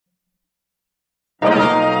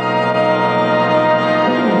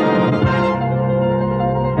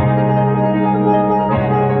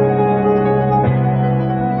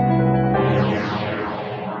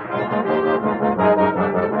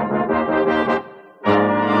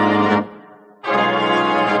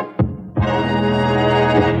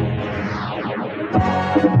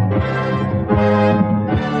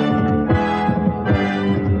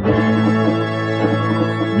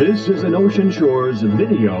Ocean Shores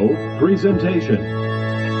video presentation.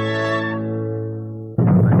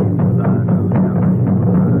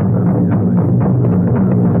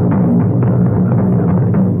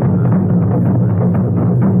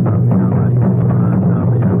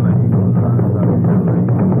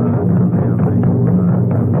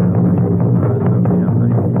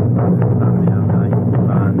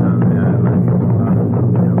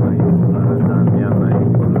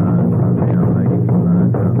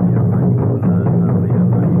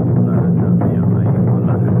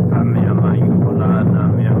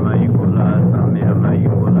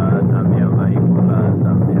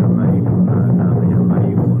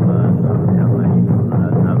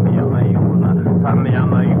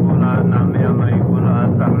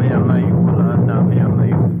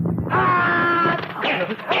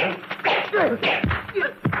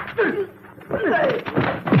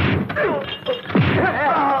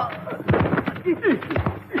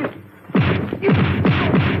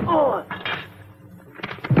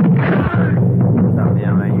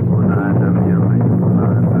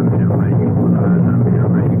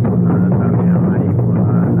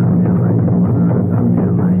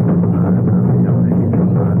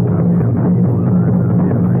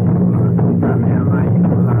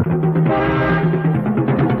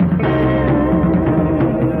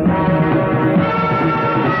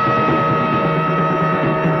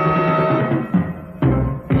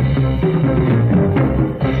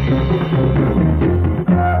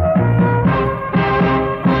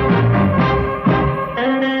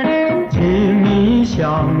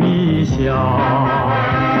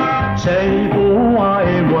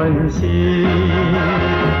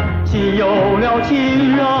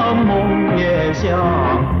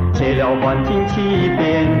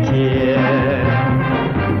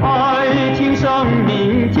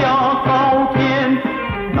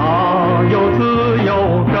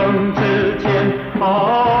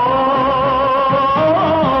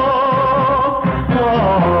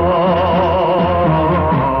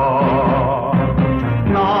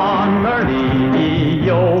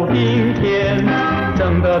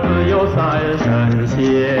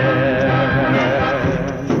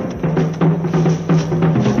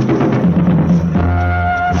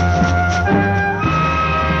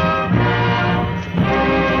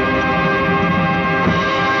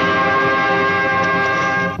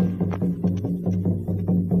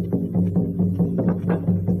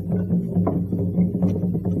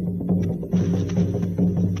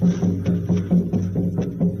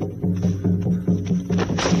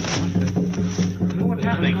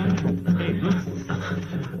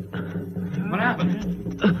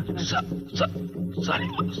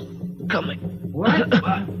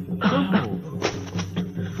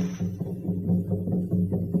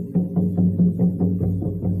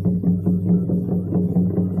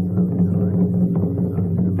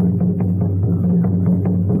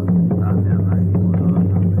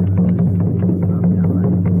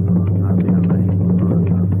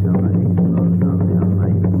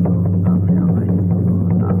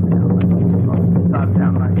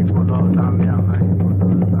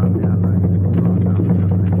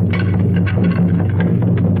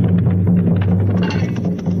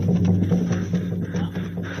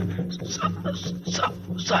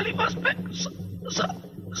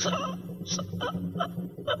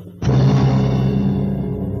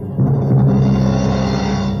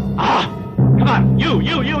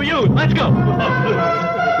 Let's go!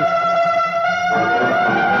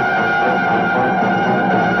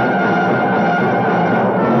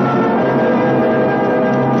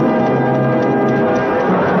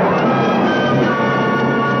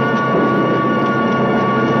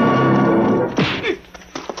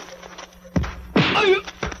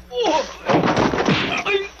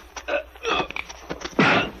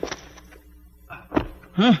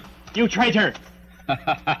 Huh? You traitor!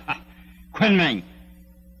 Kunming,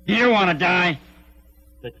 you want to die?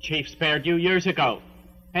 The chief spared you years ago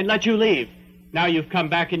and let you leave. Now you've come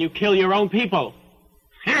back and you kill your own people.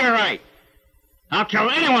 You're right. I'll kill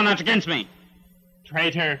anyone that's against me.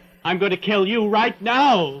 Traitor, I'm going to kill you right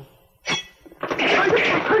now.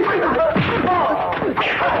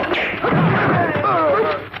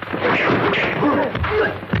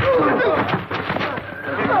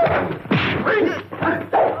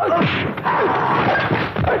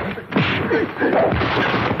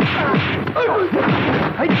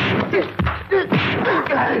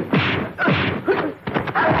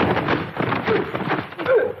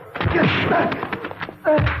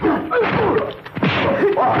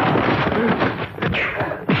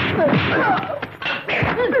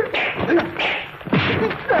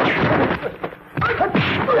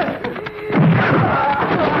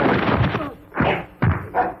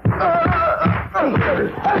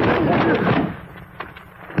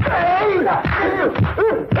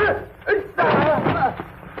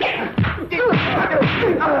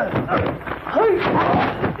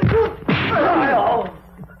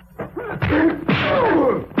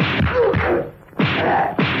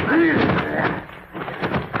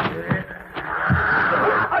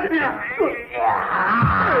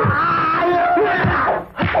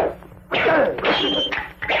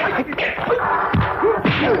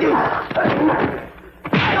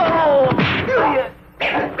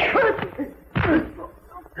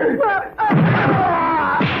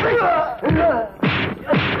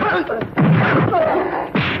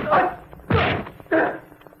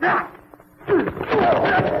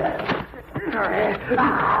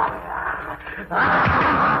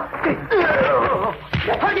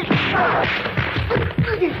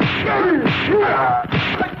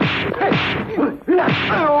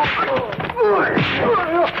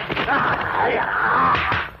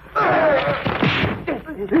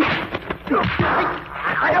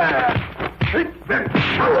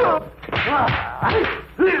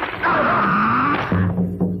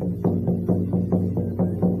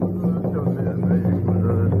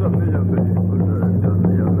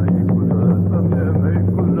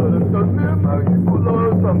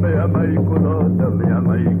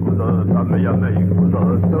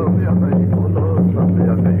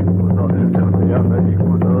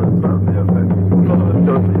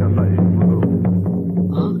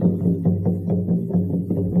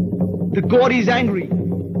 The god is angry.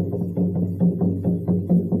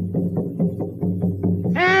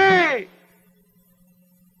 Hey!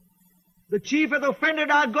 The chief has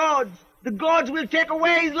offended our gods. The gods will take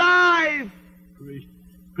away his life.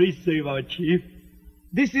 Please save our chief.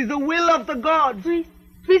 This is the will of the gods.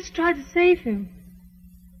 Please try to save him.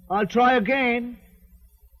 I'll try again.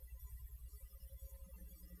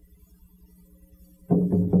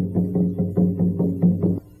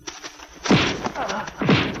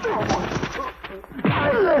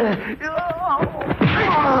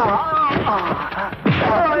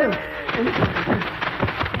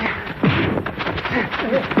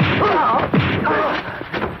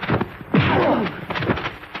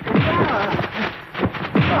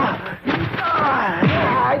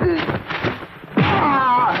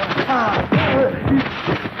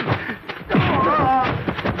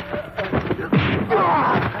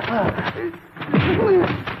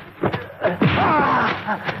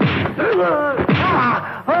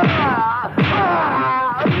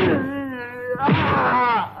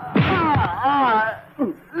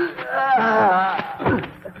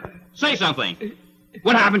 Say something.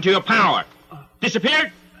 What happened to your power?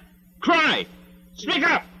 Disappeared? Cry. Speak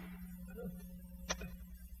up.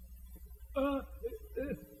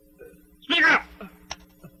 Speak up.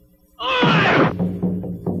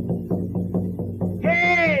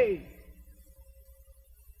 Hey!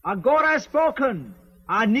 Our god has spoken.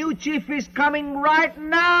 Our new chief is coming right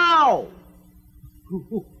now.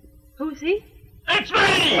 Who's he? It's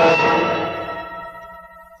me!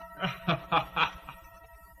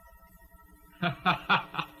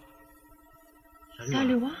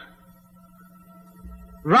 Saliwa?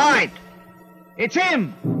 Right. It's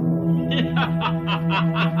him.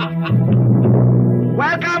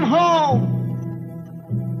 Welcome home.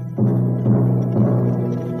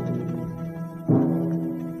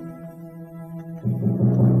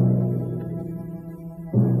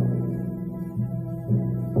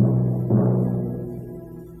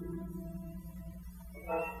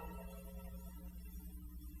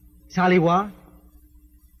 Saliwa?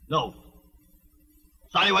 No.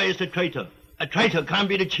 Saliwa is a traitor. A traitor can't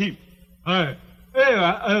be the chief. Saliwa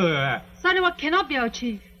cannot be our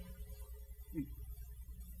chief.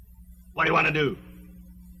 What do you want to do?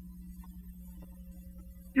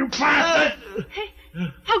 You bastard! Hey,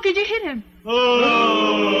 how could you hit him?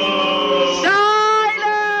 Silence!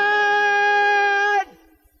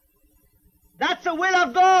 That's the will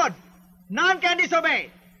of God. None can disobey.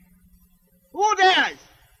 Who dares?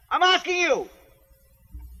 I'm asking you.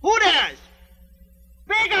 Who dares?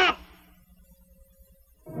 Speak up!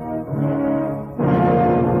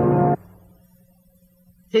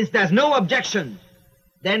 Since there's no objection,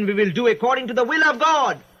 then we will do according to the will of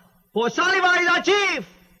God. For Saliva is our chief.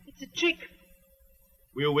 It's a trick.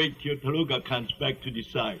 We'll wait till Taluga comes back to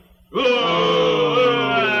decide.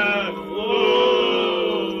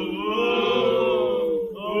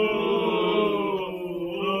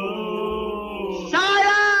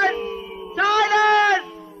 Silence! Silence!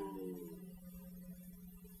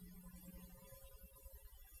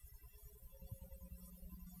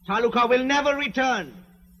 Taluka will never return.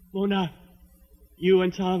 Mona, you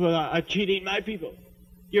and Salva are cheating my people.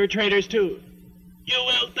 You're traitors too. You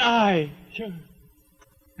will die. Sure.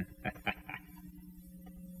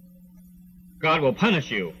 God will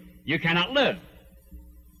punish you. You cannot live.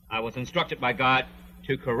 I was instructed by God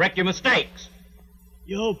to correct your mistakes.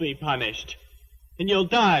 You'll be punished. And you'll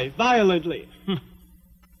die violently.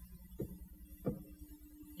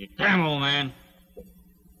 You damn old man.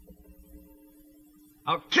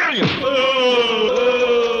 I'll kill you.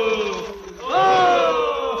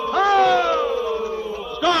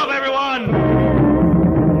 Stop! up, everyone!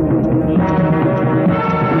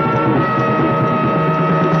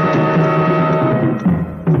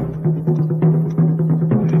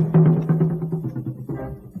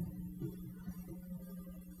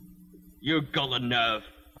 You got the nerve.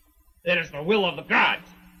 It is the will of the gods.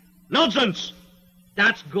 Nonsense!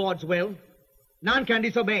 That's God's will. None can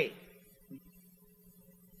disobey.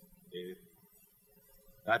 If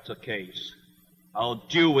that's the case, I'll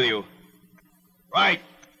deal with you. Right.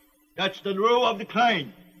 That's the rule of the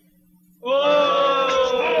clan.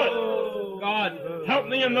 Oh! God, help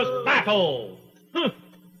me in this battle!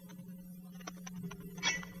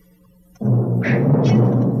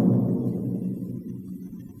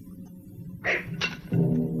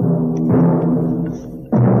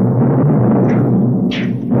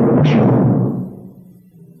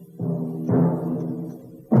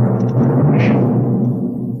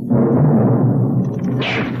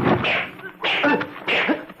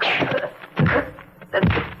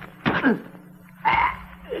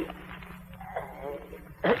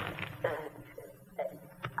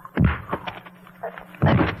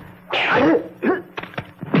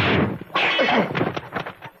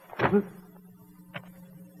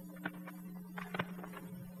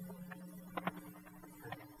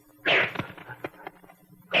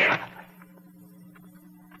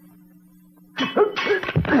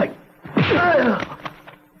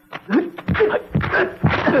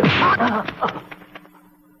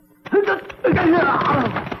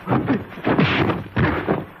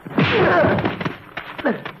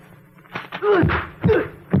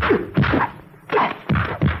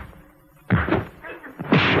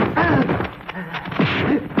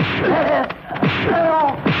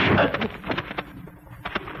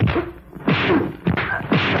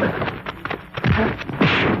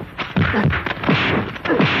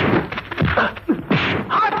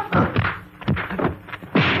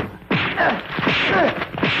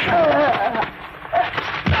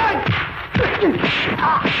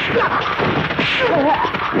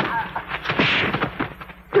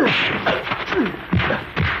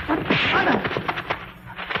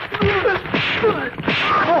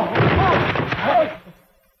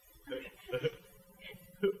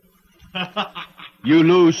 You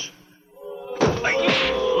lose.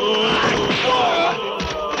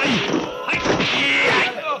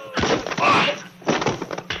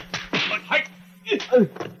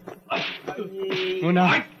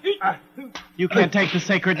 Una, you can't take the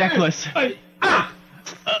sacred necklace.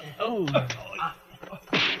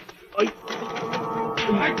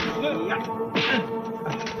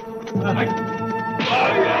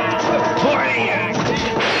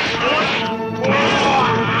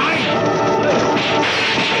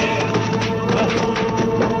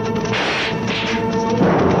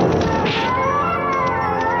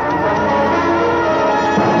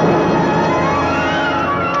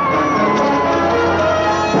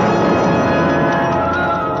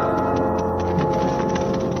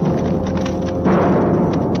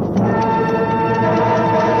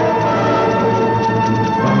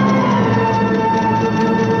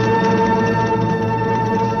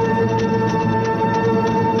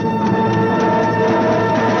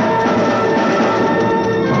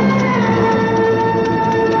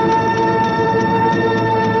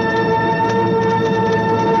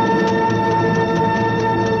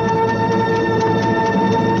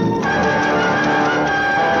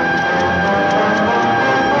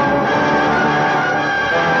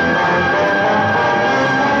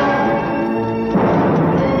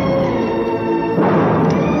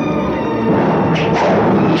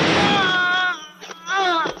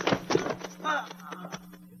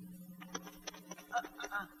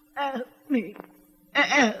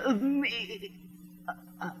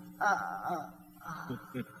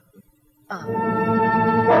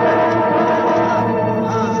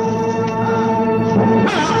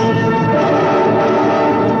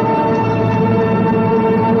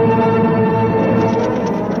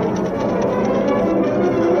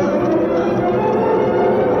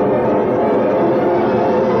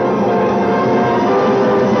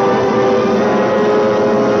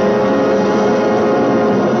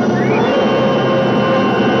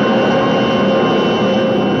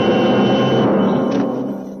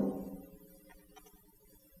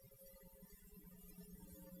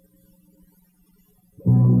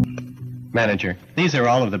 Manager, these are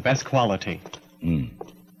all of the best quality.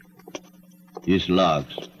 These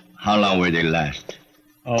logs, how long will they last?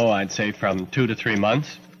 Oh, I'd say from 2 to 3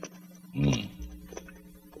 months.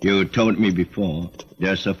 You told me before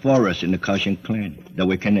there's a forest in the Caution clan that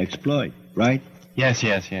we can exploit, right? Yes.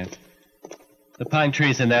 The pine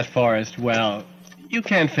trees in that forest, well, You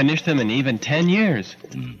can't finish them in even 10 years.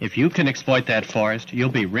 If you can exploit that forest, you'll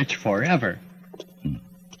be rich forever.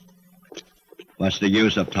 What's the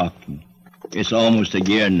use of talking? It's almost a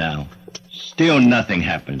year now. Still nothing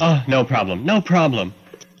happened. Oh, no problem, no problem.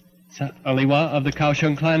 Aliwa of the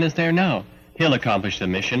Kaohsiung clan is there now. He'll accomplish the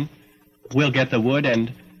mission. We'll get the wood,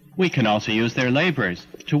 and we can also use their laborers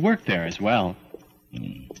to work there as well.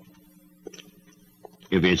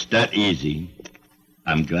 If it's that easy,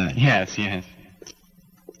 I'm glad. Yes, yes.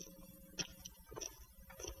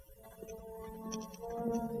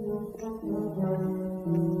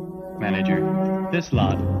 Manager, this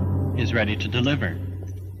lot is ready to deliver.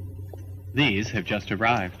 These have just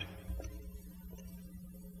arrived.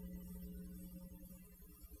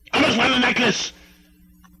 I must find the necklace!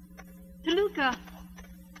 Toluca.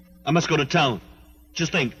 I must go to town.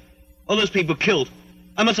 Just think, all those people killed.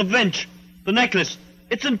 I must avenge the necklace.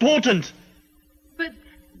 It's important. But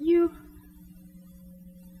you...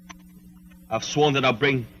 I've sworn that I'll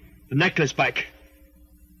bring the necklace back.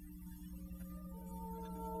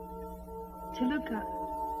 Toluca.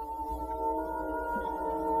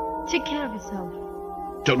 Take care of yourself.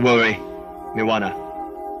 Don't worry, Miwana.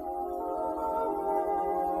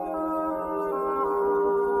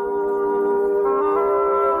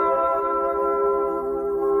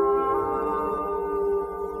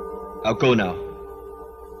 I'll go now.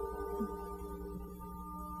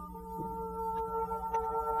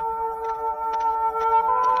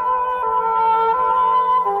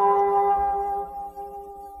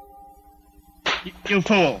 You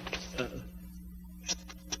fool.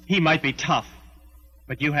 He might be tough,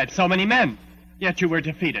 but you had so many men, yet you were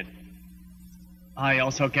defeated. I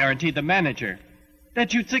also guaranteed the manager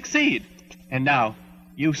that you'd succeed, and now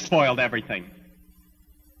you spoiled everything.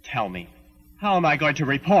 Tell me, how am I going to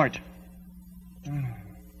report?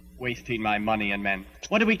 Wasting my money and men.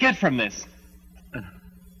 What do we get from this?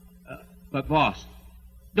 But boss,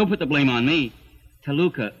 don't put the blame on me.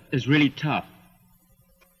 Toluca is really tough.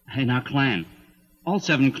 In our clan, all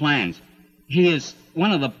 7 clans, he is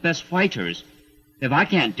one of the best fighters. If I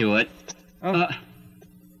can't do it...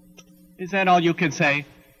 Is that all you can say?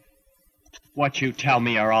 What you tell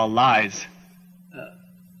me are all lies.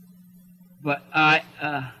 But I...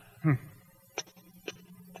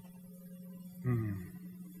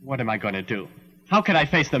 What am I going to do? How can I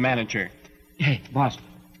face the manager? Hey, boss.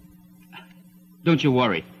 Don't you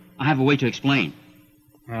worry. I have a way to explain.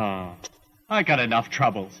 Oh, I got enough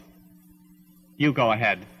troubles. You go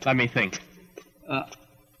ahead. Let me think.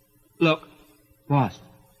 Look, boss.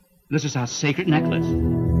 This is our sacred necklace.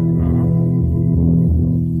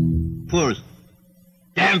 Fools.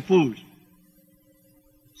 Damn fools.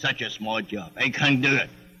 Such a small job. I can't do it.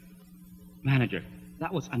 Manager,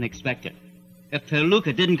 that was unexpected. If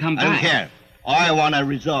Toluca didn't come back... I don't care. All I want are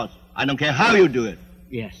results. I don't care how you do it.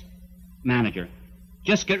 Yes. Manager,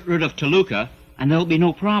 just get rid of Toluca, and there'll be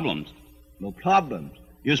no problems. No problems.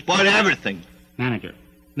 You spoil everything. Manager,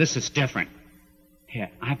 this is different. Here,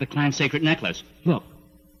 I have the clan's sacred necklace. Look.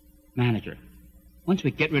 Manager, once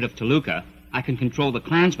we get rid of Toluca, I can control the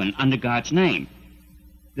clansmen under God's name.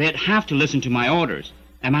 They'd have to listen to my orders.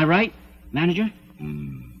 Am I right, Manager?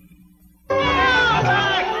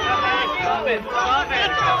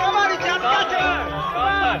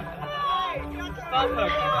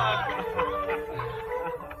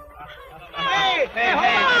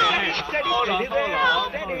 Hold on.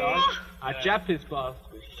 Our Japanese boss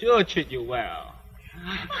will sure treat you well.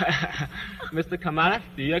 Mr. Kamara,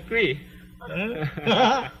 do you agree? Taylor!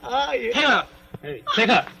 Hey, take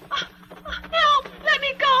her! Help! Let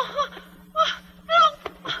me go! Help!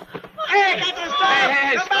 Hey, that's a stop!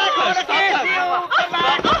 Hey, Come back! stop her, Come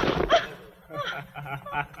back!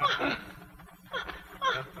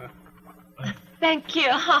 Thank you.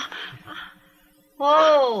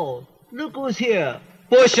 Oh, look who's here.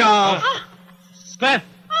 Push off. Glenn!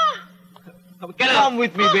 Come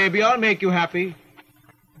with me, baby. I'll make you happy.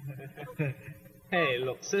 Hey,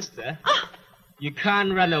 look, sister. You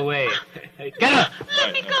can't run away. Hey, get her!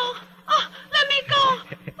 Let me go. Let me go.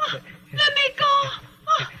 Let me go.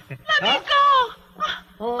 Let me go.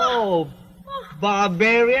 Oh,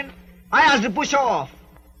 barbarian. I asked to push off.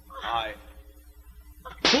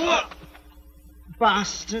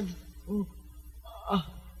 Bastard.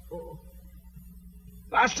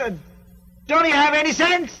 Bastard. Don't you have any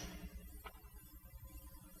sense?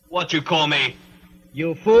 What you call me?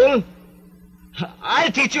 You fool.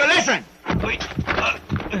 I'll teach you a lesson.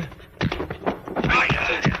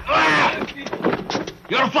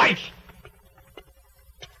 You'll fight!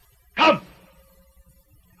 Come!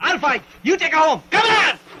 I'll fight. You take her home. Come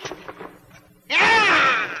on!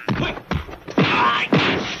 Yeah!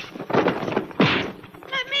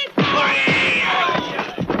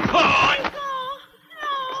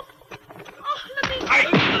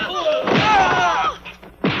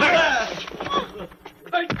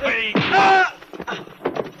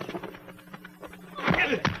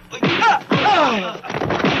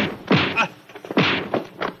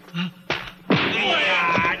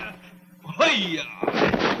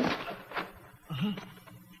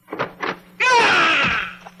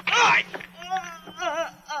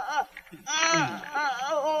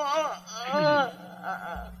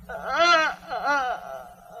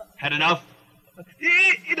 Had enough?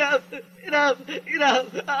 Enough.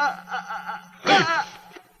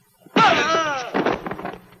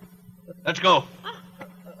 Let's go.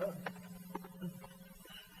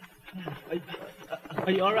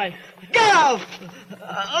 Are you all right? Get out!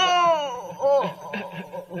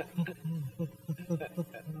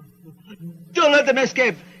 Don't let them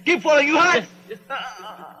escape. Keep following. You heard?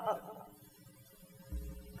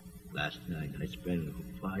 Last night I spent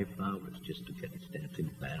 5 hours just to get the stamps in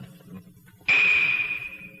balance.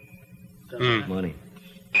 Money.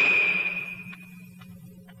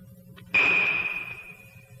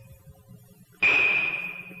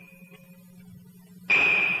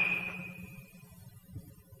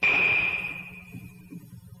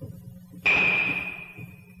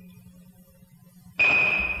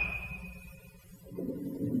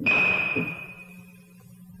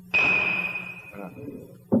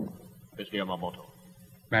 Mr. Yamamoto.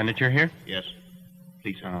 Manager here? Yes.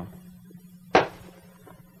 Please. Oh.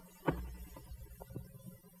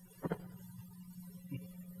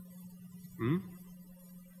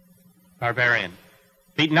 Barbarian.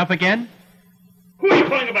 Beaten up again? Who are you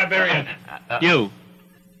calling a barbarian? You.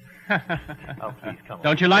 Oh, please, come on.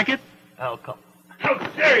 Don't you like it? Oh, come. How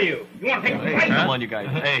dare you? You want to take a fight? Come on, you guys.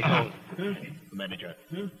 Hey, Manager.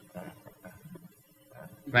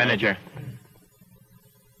 Manager.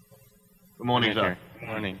 Good morning, sir. Good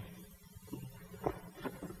morning.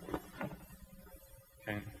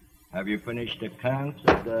 Okay. Have you finished the counts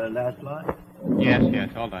of the last lot?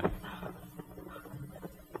 Yes, hold on.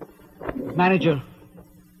 Manager,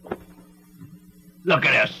 Look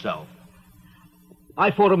at yourself.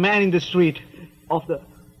 I fought a man in the street of the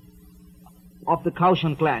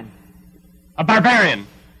Kaushan clan. A barbarian!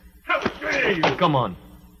 How dare you? Come on.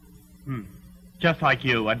 Just like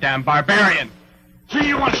you, a damn barbarian! So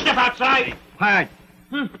you want to step outside? Quiet.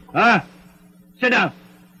 Sit down.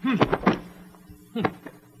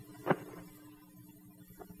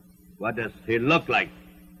 What does he look like?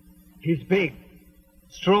 He's big,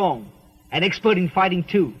 strong, and expert in fighting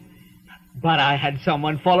too. But I had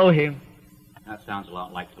someone follow him. That sounds a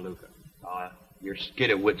lot like Toluca. You're scared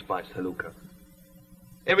of wits by Toluca.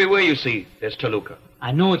 Everywhere you see, there's Toluca.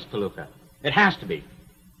 I know it's Toluca. It has to be.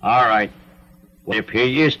 All right. Well, if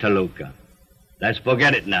he is Toluca, let's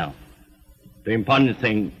forget it now. The important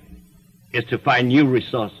thing is to find new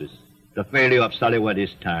resources. The failure of Saliwa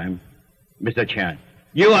this time, Mr. Chan,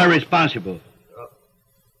 you are responsible.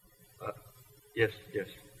 Yes.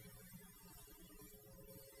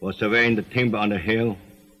 For surveying the timber on the hill,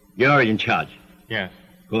 you're in charge. Yes.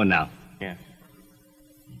 Go now. Yes.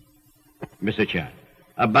 Mr. Chan,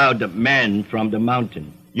 about the man from the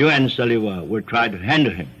mountain, you and Saliwa will try to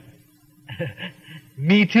handle him.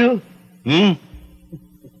 Me too?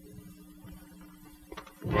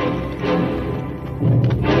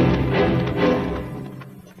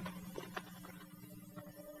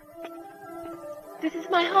 This is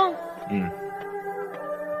my home.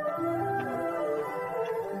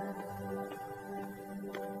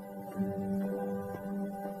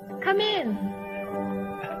 Come in.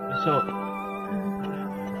 So,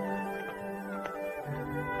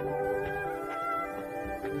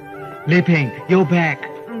 Li Ping, you're back.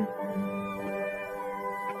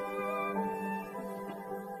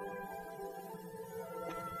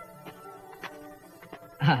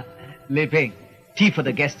 Li Ping, tea for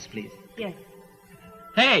the guests, please. Yes.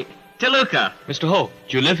 Hey, Toluca. Mr. Ho,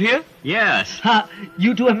 do you live here? Yes.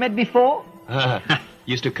 You two have met before?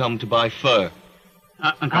 Used to come to buy fur.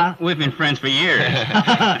 Uncle, we've been friends for years.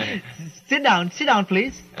 Sit down,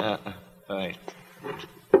 please. All right.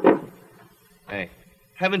 Hey,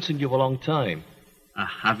 haven't seen you for a long time.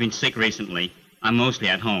 I've been sick recently. I'm mostly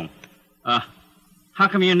at home. How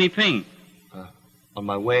come you're in Ping? On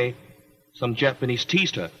my way, some Japanese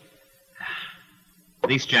teased her.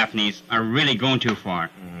 These Japanese are really going too far.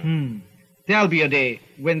 There'll be a day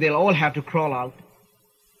when they'll all have to crawl out.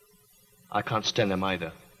 I can't stand them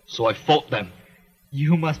either, so I fought them.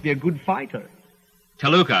 You must be a good fighter.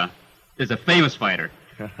 Toluca is a famous fighter.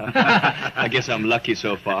 I guess I'm lucky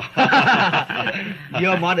so far.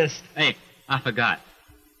 You're modest. Hey, I forgot.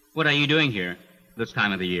 What are you doing here this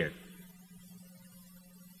time of the year?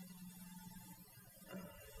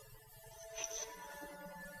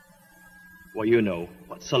 Well, you know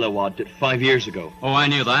what Salawat did 5 years ago Oh, I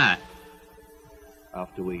knew that.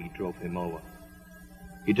 after we drove him over.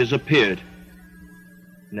 He disappeared.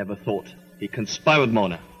 Never thought he conspired with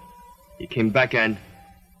Mona. He came back and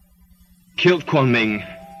killed Kwang Ming.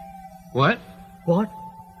 What? What?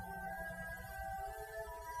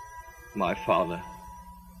 My father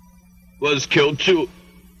was killed too.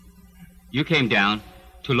 You came down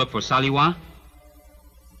to look for Saliwa?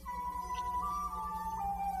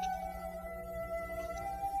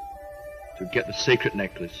 get the sacred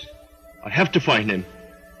necklace. I have to find him.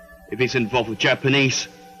 If he's involved with Japanese,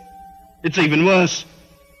 it's even worse.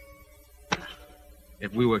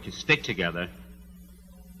 If we were to stick together,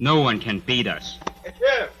 no one can beat us.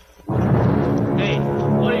 Hey,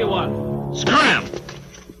 what do you want? Scram!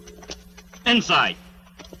 Inside.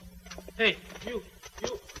 Hey, you.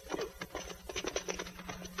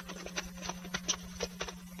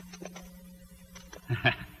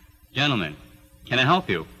 Gentlemen, can I help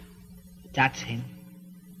you? That's him.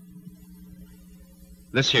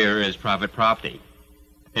 This here is private property.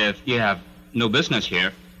 If you have no business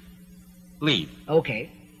here, leave. Okay.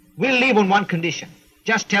 We'll leave on one condition.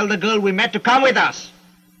 Just tell the girl we met to come with us.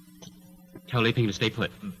 Tell Li Ping to stay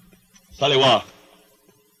put. Saliwa,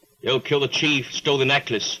 you killed the chief, stole the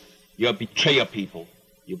necklace. You're a betrayer, people.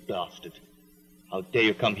 You bastard. How dare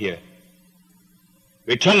you come here?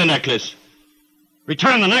 Return the necklace.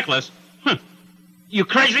 Return the necklace? You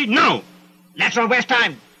crazy? No! Let's not waste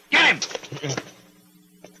time. Get him!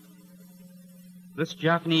 This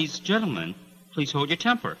Japanese gentleman, please hold your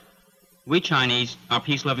temper. We Chinese are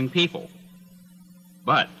peace-loving people.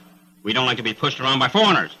 But we don't like to be pushed around by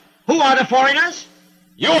foreigners. Who are the foreigners?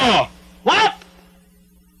 You are! What?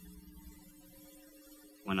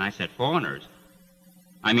 When I said foreigners,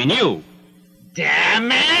 I mean you.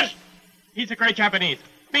 Damn it! He's a great Japanese.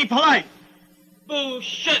 Be polite.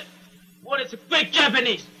 Bullshit! What is a big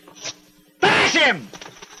Japanese? Finish him!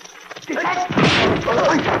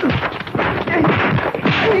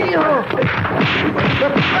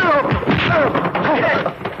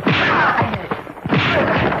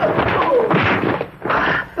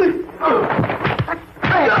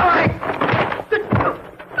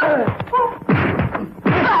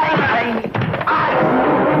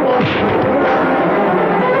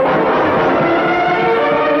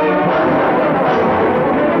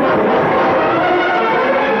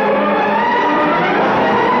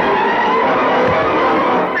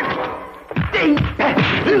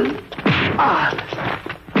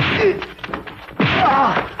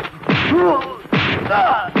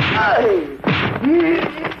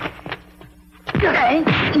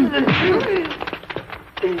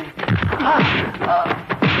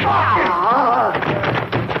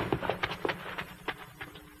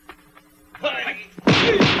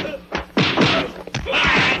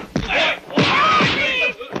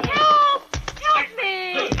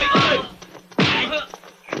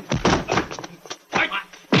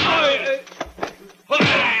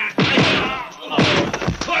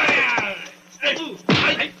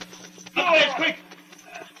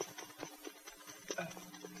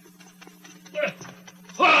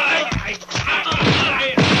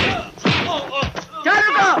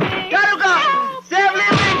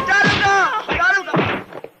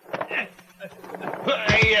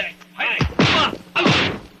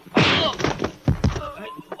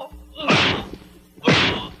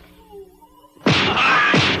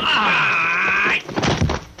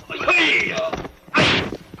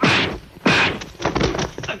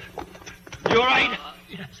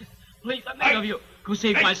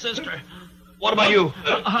 Save my sister. What about you?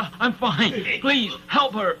 I'm fine. Please,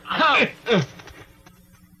 help her. Help!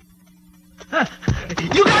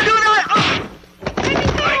 You gotta do that!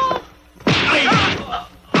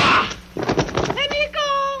 Let me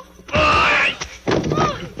go!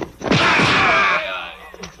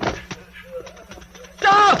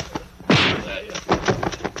 Stop!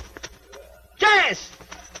 Jess!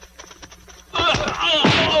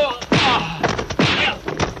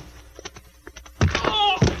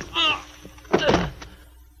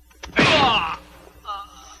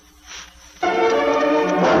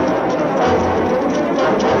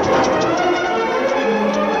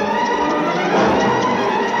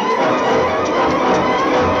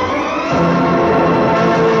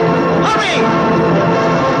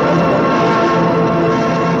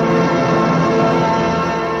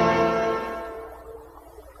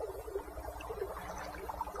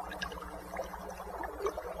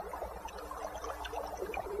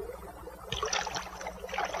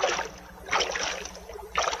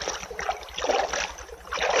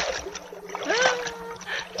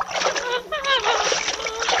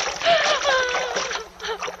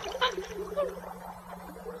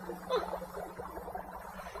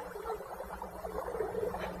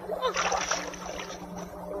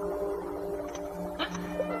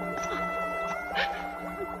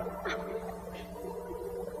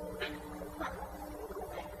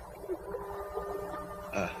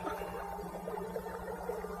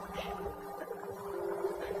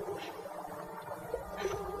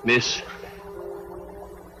 Miss,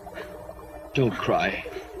 don't cry.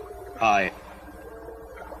 My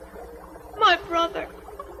brother.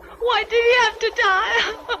 Why did he have to die?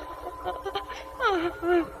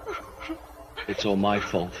 It's all my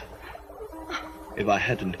fault. If I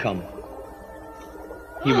hadn't come,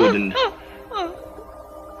 he wouldn't.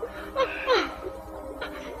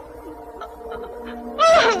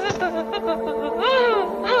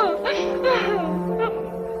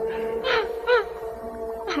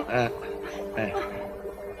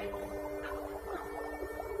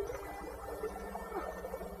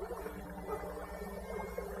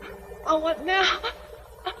 Oh, what now?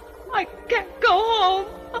 I can't go home.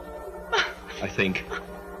 I think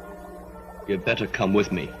you'd better come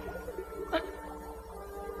with me.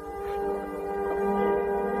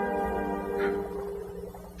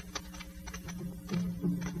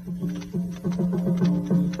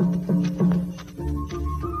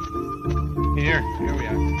 Here we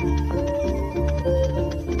are.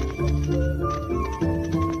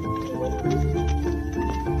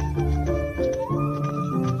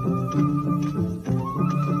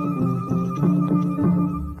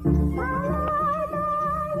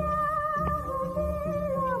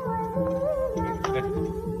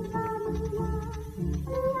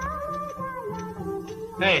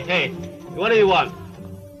 Hey, what do you want?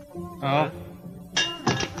 Oh.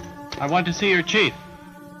 I want to see your chief.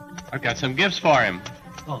 I've got some gifts for him.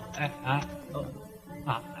 Oh.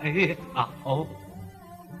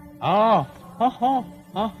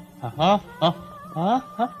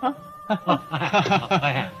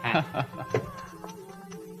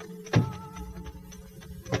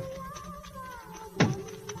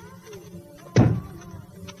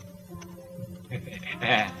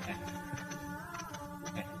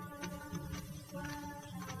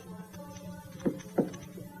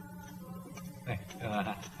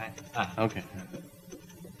 Okay.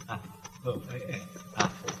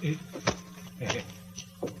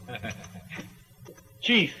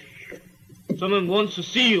 Chief, someone wants to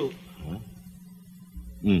see you.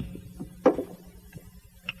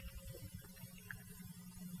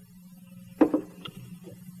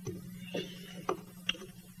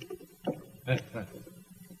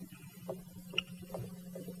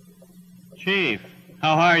 Chief,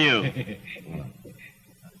 how are you?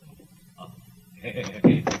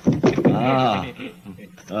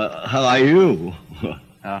 How are you?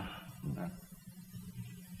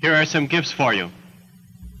 Here are some gifts for you.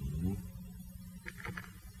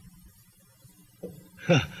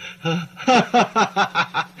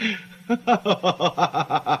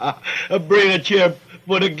 Bring a chair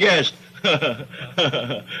for the guest.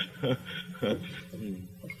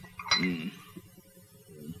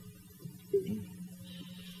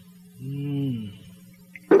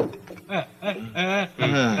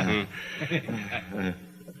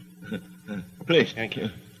 Please. Thank you.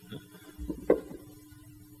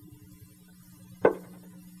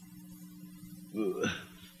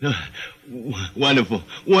 Wonderful.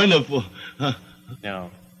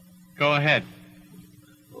 No. Go ahead.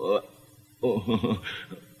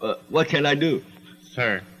 What can I do?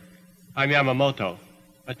 Sir, I'm Yamamoto,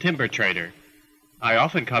 a timber trader. I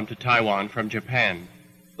often come to Taiwan from Japan.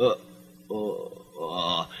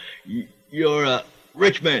 You're a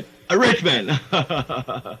rich man. A rich man.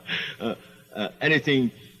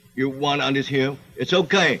 Anything you want on this hill, it's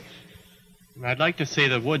okay. I'd like to see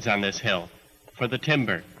the woods on this hill for the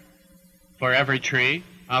timber. For every tree,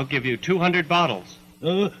 I'll give you 200 bottles.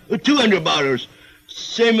 200 bottles.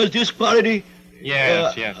 Same as this quality?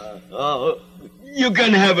 Yes. You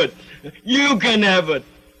can have it. You can have it.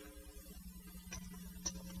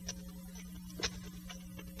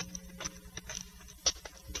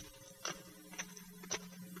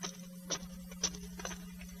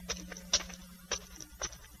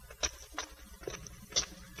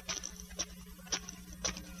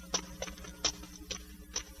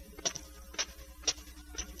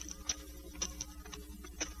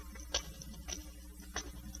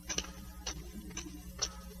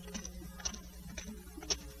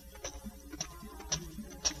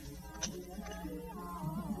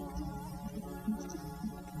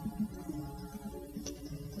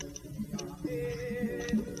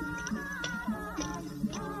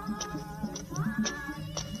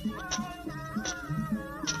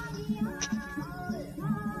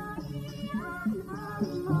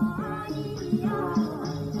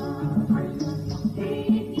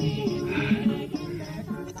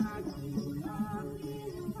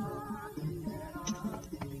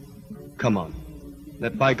 Come on.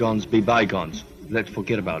 Let bygones be bygones. Let's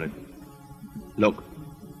forget about it. Look,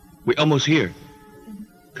 we're almost here.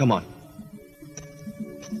 Come on.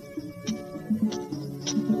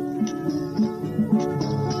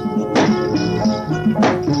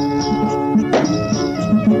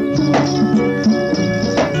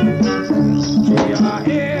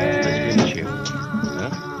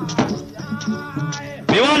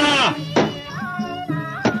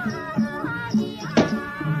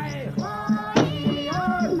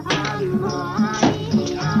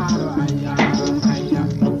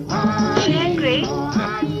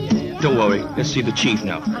 story. Let's see the chief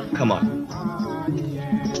now. Come on.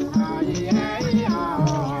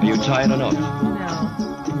 Are you tired or not?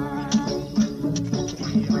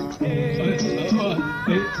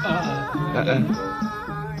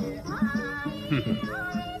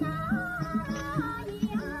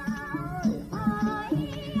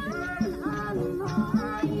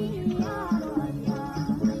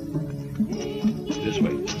 This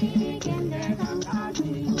way.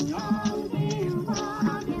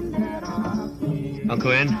 Uncle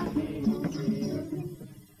Wen?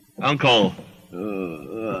 Uncle!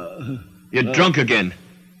 You're drunk again.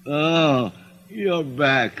 Oh, you're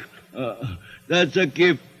back. That's a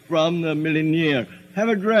gift from the millionaire. Have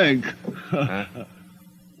a drink. Huh?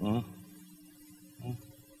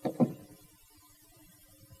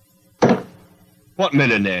 What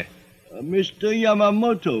millionaire? Mr.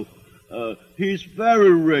 Yamamoto. He's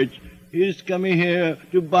very rich. He's coming here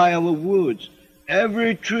to buy our woods.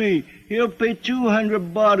 Every tree, he'll pay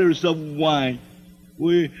 200 bottles of wine.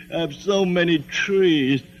 We have so many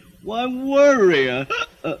trees. Why worry?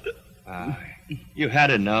 You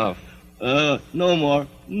had enough. No more.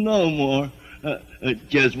 No more.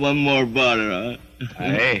 Just one more bottle,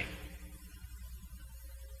 Hey.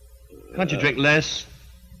 Can't you drink less?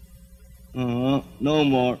 No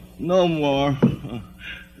more. No more.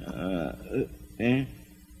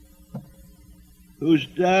 Who's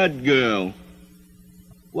that girl?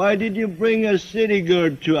 Why did you bring a city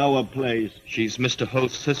girl to our place? She's Mr.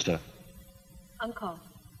 Ho's sister. Uncle.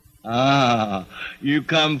 Ah, you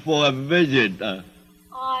come for a visit.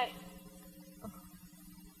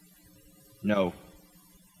 No.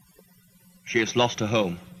 She has lost her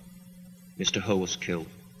home. Mr. Ho was killed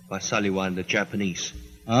by Saliwa and the Japanese.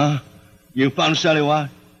 Huh? You found Saliwa?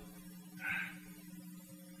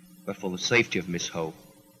 But for the safety of Miss Ho,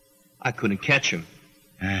 I couldn't catch him.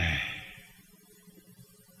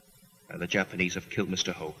 Now the Japanese have killed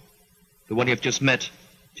Mr. Ho. The one you've just met.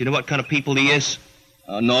 Do you know what kind of people he is?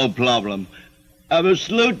 No problem.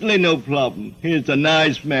 Absolutely no problem. He's a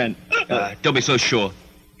nice man. Don't be so sure.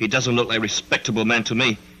 He doesn't look like a respectable man to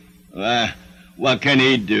me. What can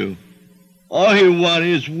he do? All he wants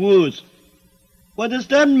is woods. What does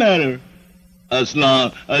that matter? As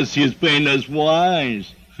long as he's paying us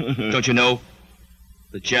wines. Don't you know?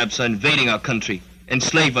 The Japs are invading our country,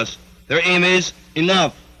 enslave us. Their aim is...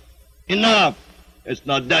 Enough. Enough. It's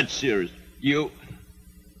not that serious. You...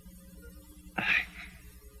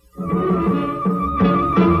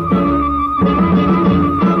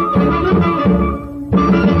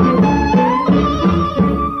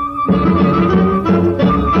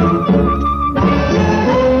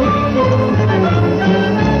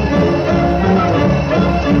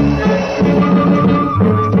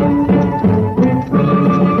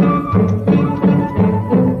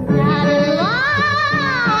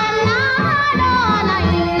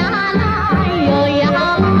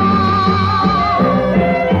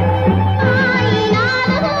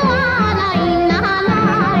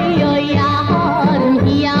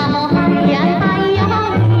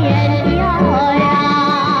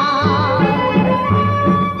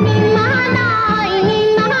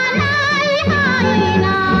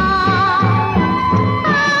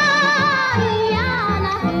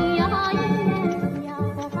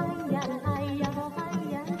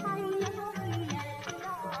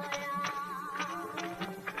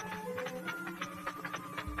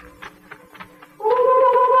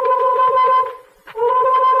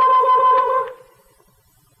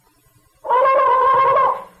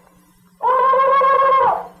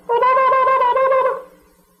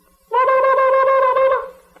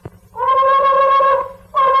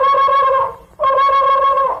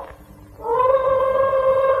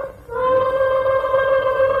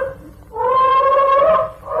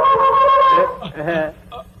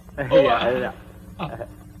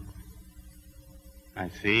 I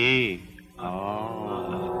see. Oh.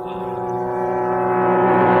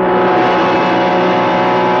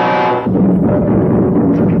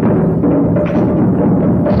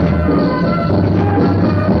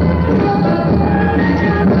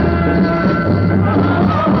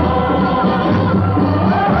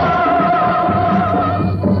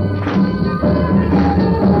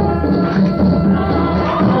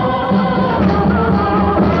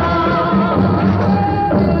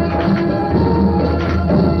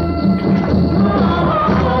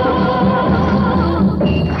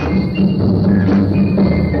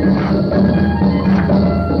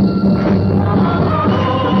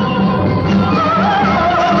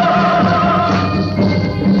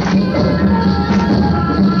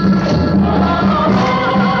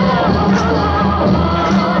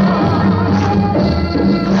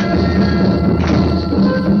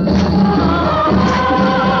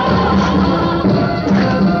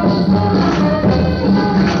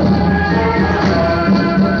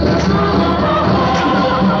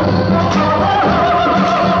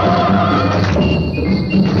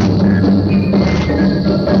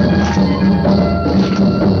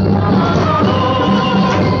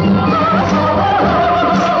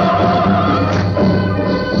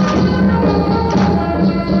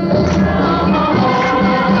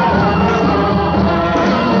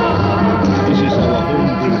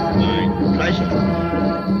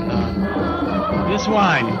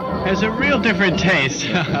 wine has a real different taste.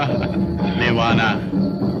 Liwana,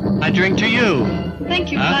 I drink to you.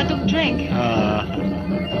 Thank you, but I don't drink.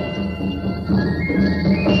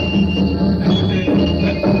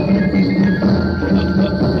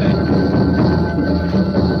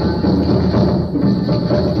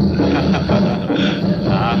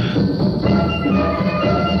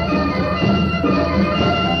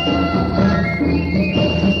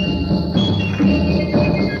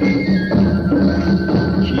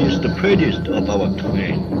 Prettiest of our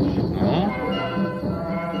train.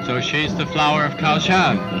 Oh? So she's the flower of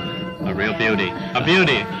Kaohsiung. A real beauty. A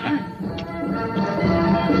beauty.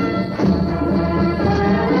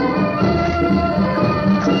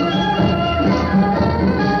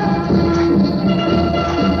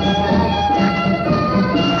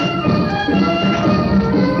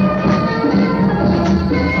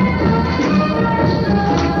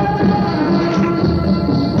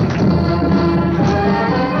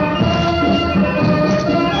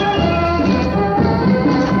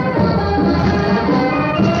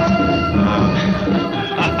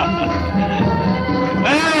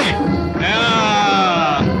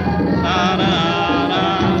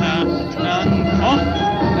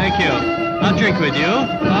 With you?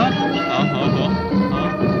 Huh?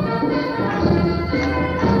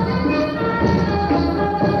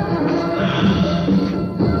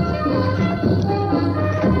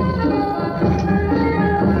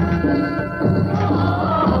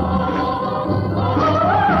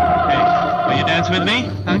 Hey, will you dance with me?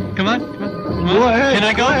 Huh? Come on, come on. Come on. Go ahead. Can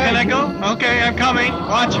I go? Go ahead. Can I go? Okay, I'm coming.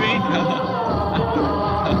 Watch me.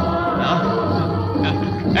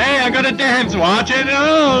 Hey, I'm gonna dance. Watch it.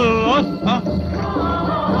 Oh.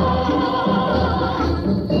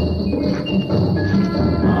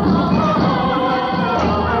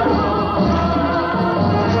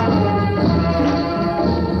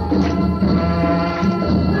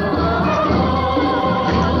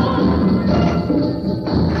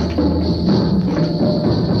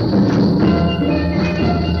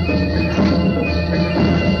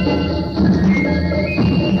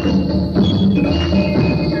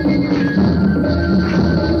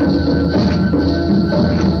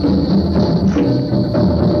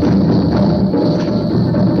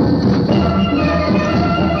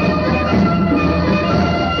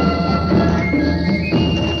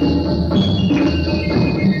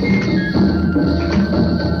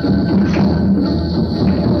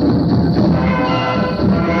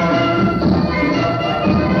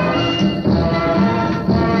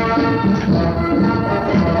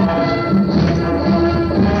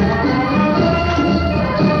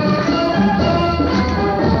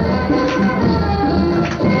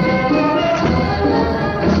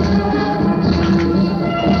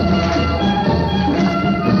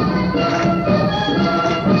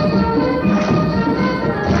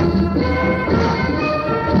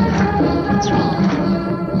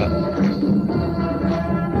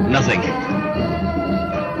 Nothing.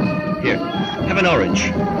 Here, have an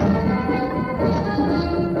orange.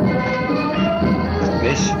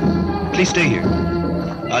 Miss, please stay here.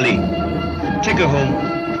 Ali, take her home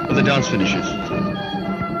when the dance finishes.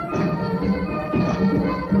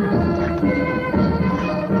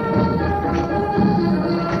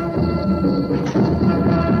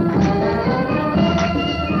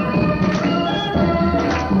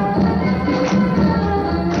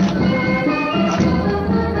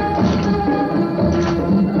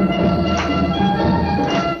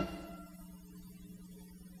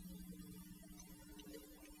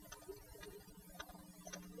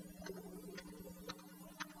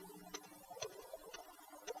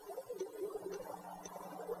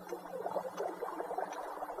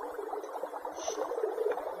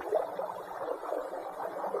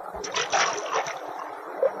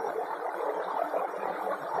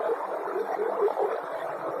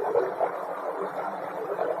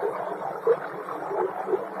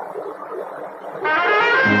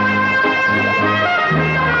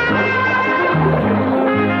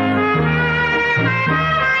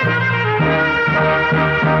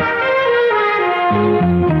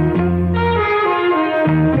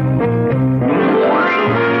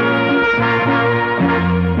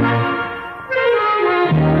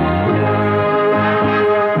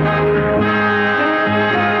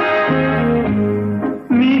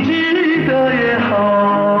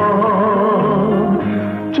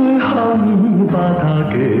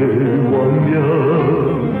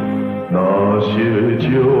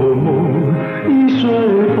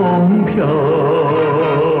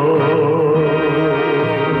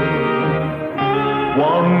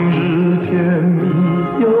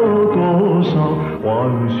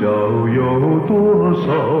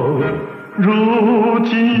 如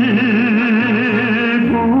今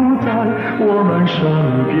不在我们身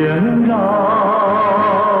边啊，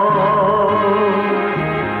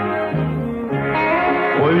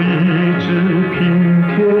回忆只平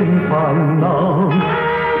添烦恼，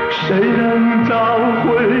谁能找回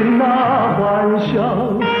那欢笑？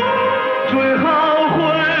最好回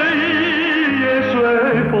忆也随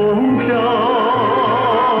风飘。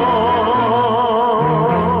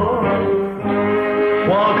花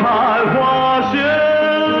开花谢，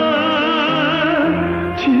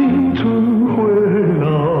青春回老，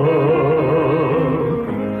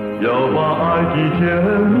要把爱的天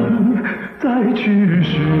命再去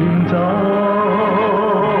寻找。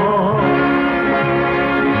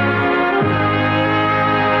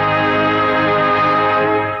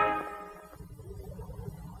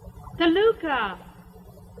Taluka!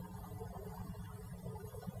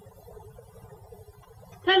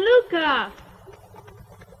 Taluka!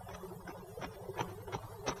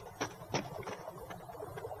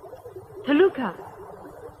 Taluka!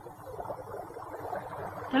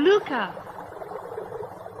 Taluka!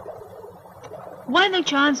 Why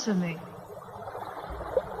don't you answer me?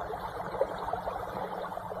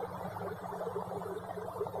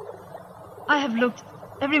 I have looked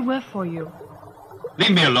everywhere for you.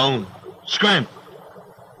 Leave me alone. Scram.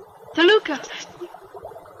 Taluka!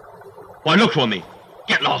 Why, look for me.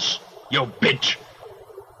 Get lost, you bitch.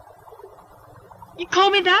 You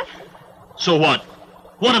call me that? So what?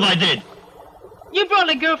 What have I did? You brought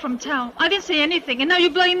a girl from town. I didn't say anything, and now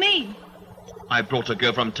you blame me. I brought a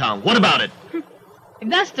girl from town. What about it? If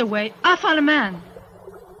that's the way, I'll find a man.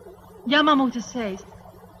 Yamamoto says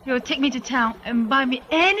he will take me to town and buy me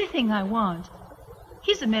anything I want.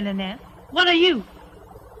 He's a millionaire. What are you?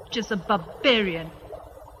 Just a barbarian.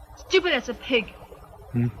 Stupid as a pig.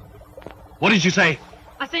 What did you say?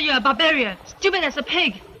 I said you're a barbarian. Stupid as a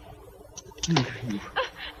pig.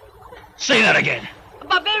 Say that again. A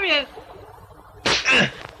barbarian.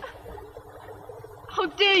 How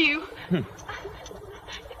dare you?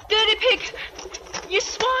 Dirty pig. You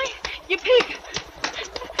swine. You pig.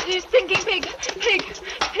 You stinking pig. Pig.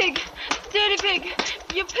 Pig. Dirty pig.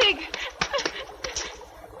 You pig.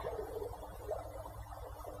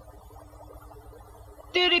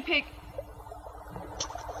 Dirty pig.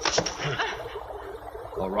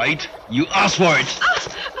 All right. You asked for it.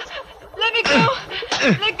 Let me go.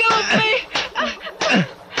 Let go of me.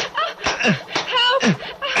 Help.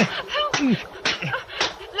 Help.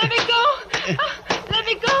 Let me go. Let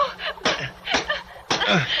me go.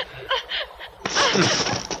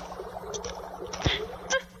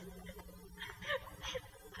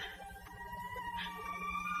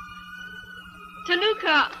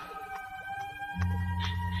 Taluka.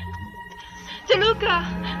 Taluka.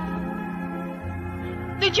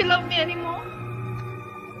 Don't you love me anymore?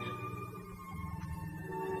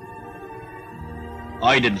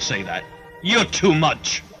 I didn't say that. You're too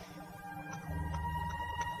much.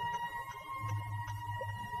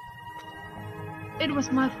 It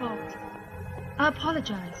was my fault. I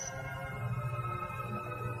apologize.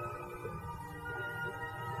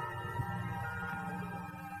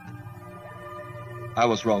 I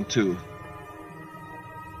was wrong too.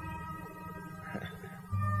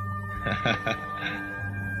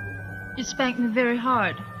 You spanked me very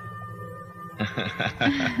hard.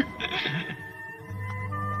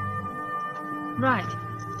 Right.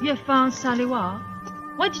 You have found Saliwa.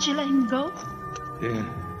 Why did you let him go? Yeah,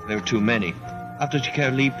 there were too many. After she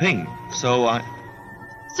killed Li Ping, so I...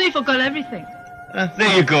 So you forgot everything.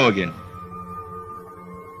 There you go again.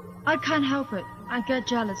 I can't help it. I get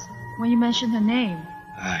jealous when you mention her name.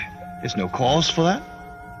 There's no cause for that.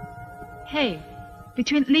 Hey,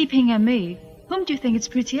 between Li Ping and me, whom do you think is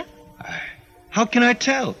prettier? How can I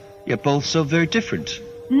tell? You're both so very different.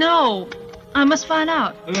 No, I must find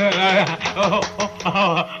out.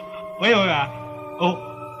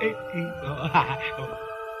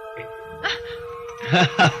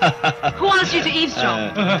 Who asked you to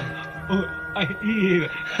eavesdrop?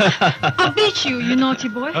 I'll beat you, you naughty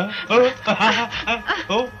boy. All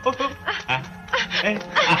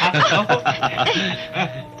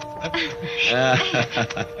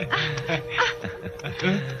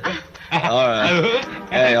right.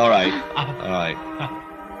 Hey, all right. All right.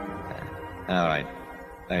 All right.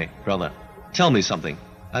 Hey, brother, tell me something.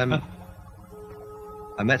 I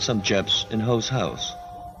met some Japs in Ho's house,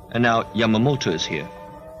 and now Yamamoto is here.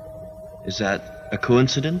 Is that a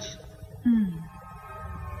coincidence?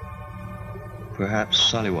 Perhaps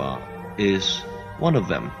Saliwa is one of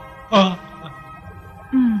them.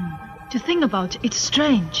 To think about it, it's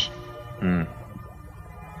strange.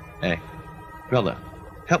 Hey, brother,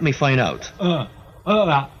 help me find out.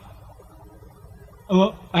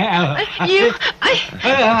 Oh,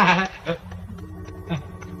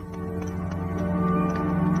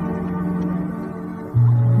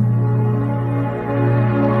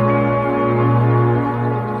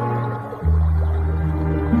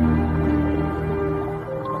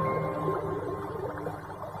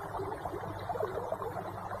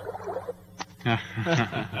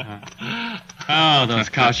 those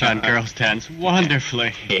Kaoshan girls dance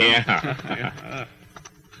wonderfully. Yeah.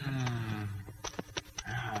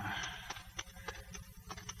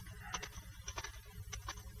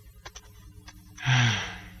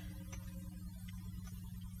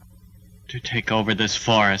 To take over this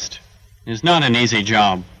forest is not an easy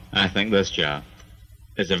job. I think this job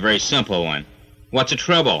is a very simple one. What's the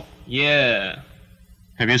trouble? Yeah.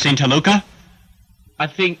 Have you seen Toluca? I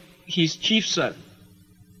think he's chief's son.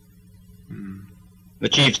 The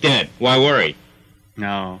chief's dead. Why worry?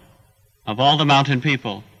 No. Of all the mountain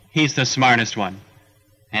people, he's the smartest one.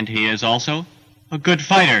 And he is also a good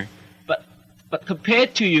fighter. But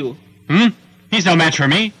compared to you... He's no match for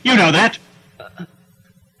me. You know that.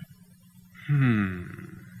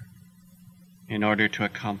 In order to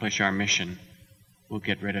accomplish our mission, we'll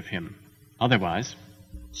get rid of him. Otherwise...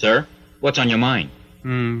 Sir, what's on your mind?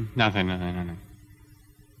 Nothing.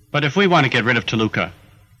 But if we want to get rid of Toluca,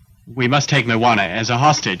 we must take Moana as a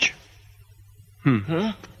hostage.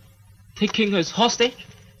 Huh? Taking us hostage?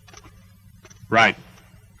 Right.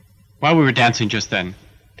 While we were dancing just then,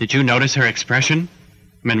 did you notice her expression?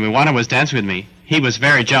 When Moana was dancing with me, he was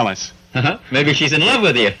very jealous. Maybe she's in love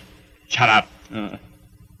with you. Shut up.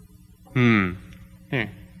 Here,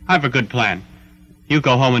 I have a good plan. You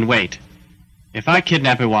go home and wait. If I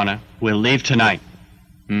kidnap Moana, we'll leave tonight.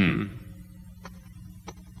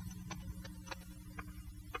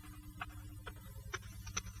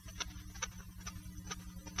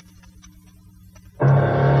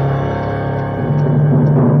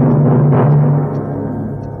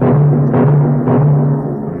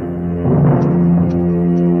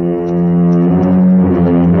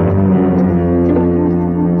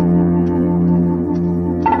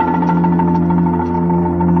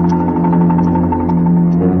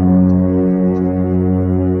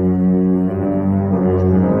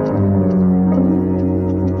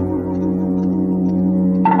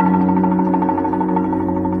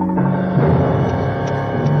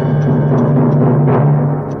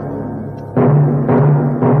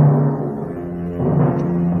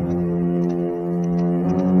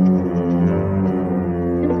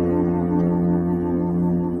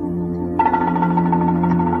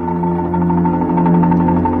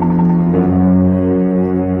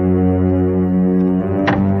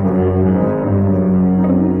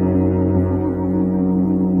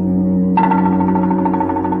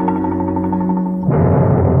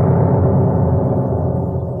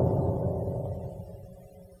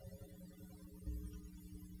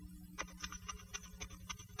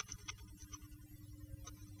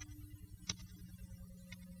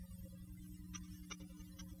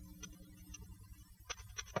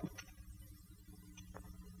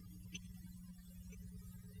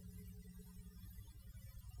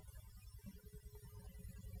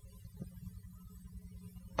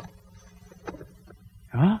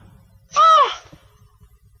 Huh?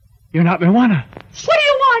 You're not Moana. What do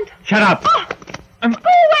you want? Shut up. Go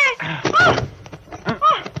away!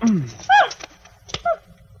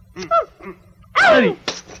 Eddie.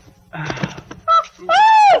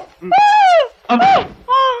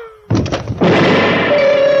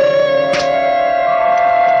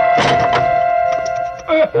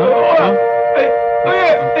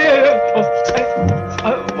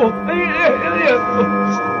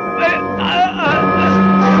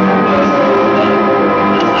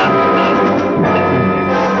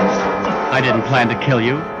 I didn't plan to kill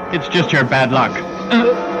you. It's just your bad luck.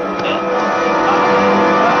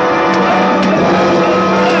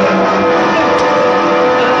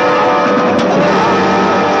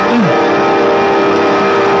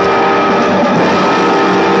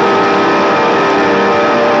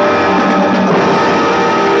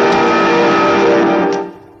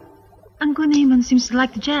 Uncle Neiman seems to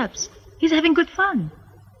like the Japs. He's having good fun.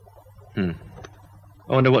 I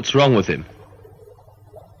wonder what's wrong with him.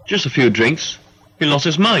 Just a few drinks. He lost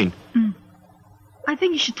his mind. I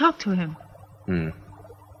think you should talk to him.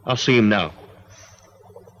 I'll see him now.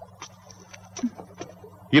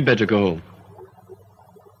 You better go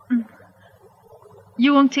home.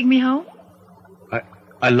 You won't take me home?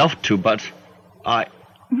 I love to, but I...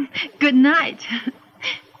 Good night.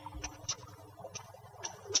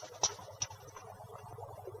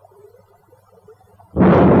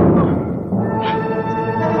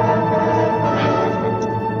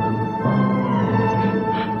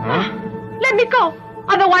 go.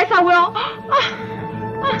 Otherwise I will.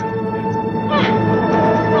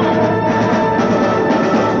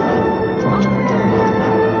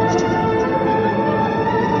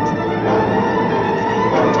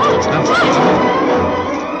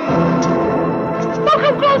 Don't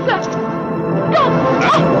come closer.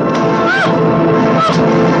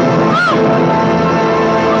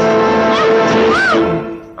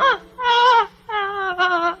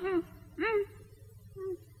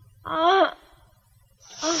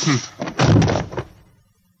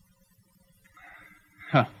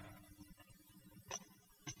 Huh.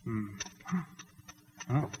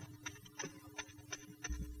 Oh.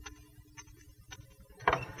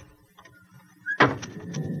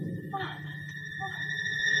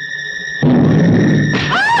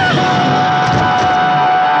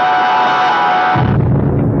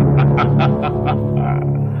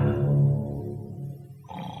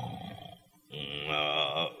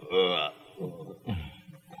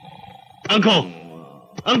 Uncle!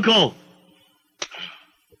 Uncle!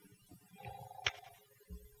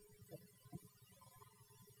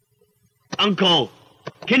 Uncle!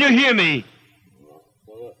 Can you hear me?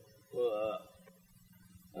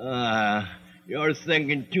 You're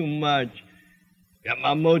thinking too much.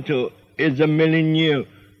 Yamamoto is a millionaire,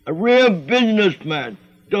 a real businessman.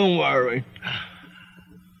 Don't worry.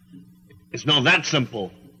 It's not that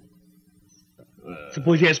simple.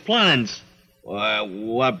 Suppose he has plans.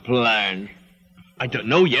 What plans? I don't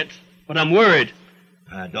know yet, but I'm worried.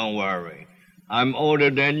 Don't worry. I'm older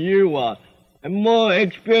than you are and more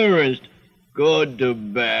experienced. Go to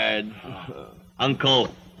bed. Uncle,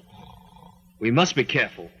 we must be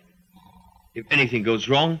careful. If anything goes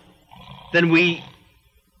wrong, then we...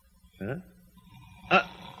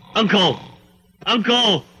 Uncle!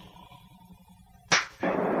 Uncle!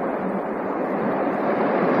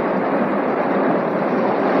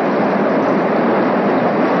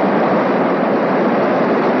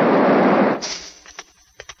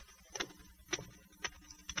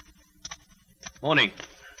 Morning.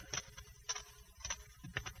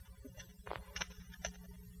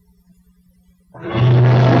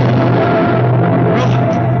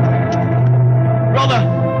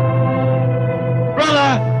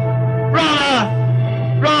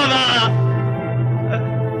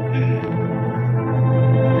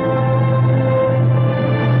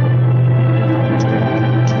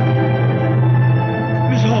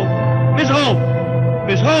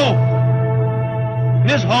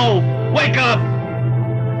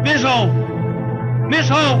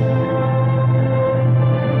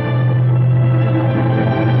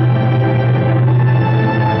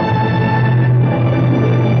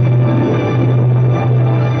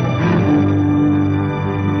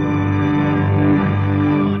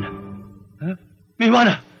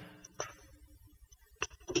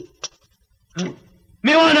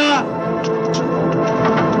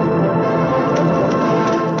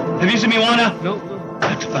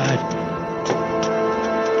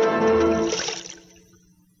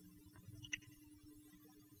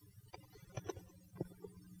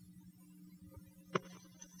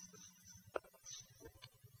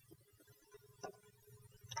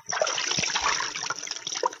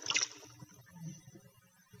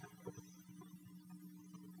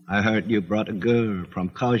 I heard you brought a girl from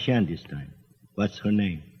Kaohsiung this time. What's her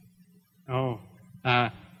name? Oh,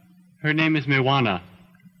 her name is Miwana.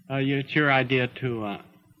 It's your idea to,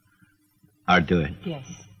 I'll do it. Yes.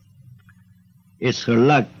 It's her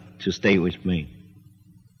luck to stay with me.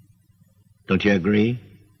 Don't you agree?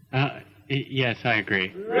 Yes, I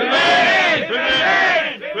agree. Right!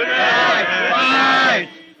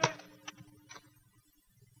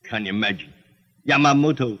 Can you imagine?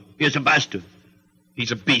 Yamamoto is a bastard.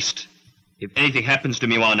 He's a beast. If anything happens to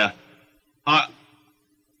Miwana,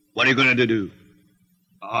 what are you going to do?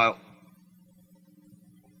 I'm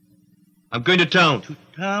going to town. To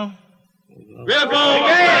town? We're going!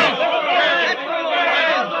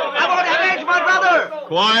 I'm on the range, my brother!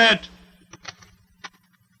 Quiet!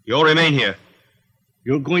 You all remain here.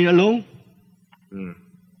 You're going alone?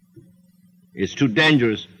 It's too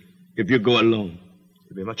dangerous if you go alone.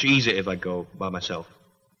 It'll be much easier if I go by myself.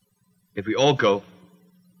 If we all go,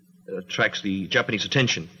 it attracts the Japanese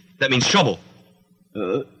attention. That means trouble.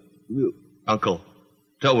 Uncle,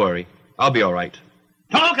 don't worry. I'll be all right.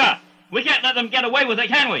 Toluca! We can't let them get away with it,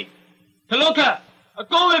 can we? Toluca!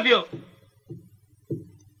 Go with you!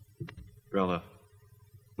 Brother,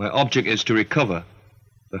 my object is to recover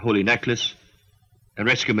the holy necklace and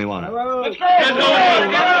rescue Miwana. Let's go!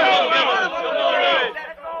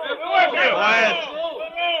 Quiet!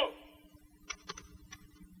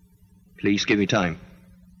 Please give me time.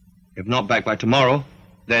 If not back by tomorrow,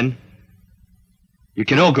 then You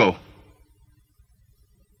can all go.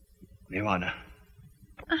 Miranda.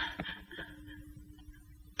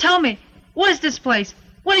 Tell me, what is this place?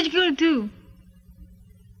 What are you going to do?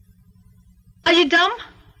 Are you dumb?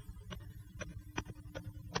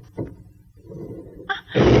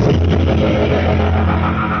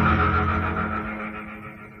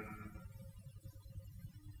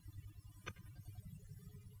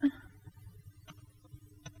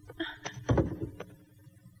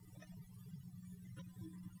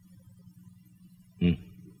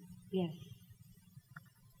 Yes.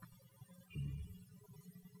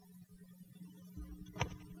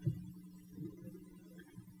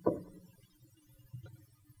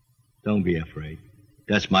 Don't be afraid.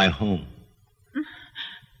 That's my home.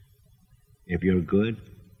 If you're good,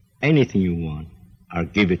 anything you want, I'll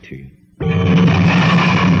give it to you.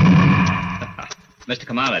 Mr.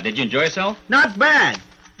 Kamala, did you enjoy yourself? Not bad.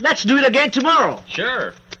 Let's do it again tomorrow.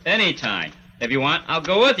 Sure. Anytime. If you want, I'll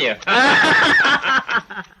go with you.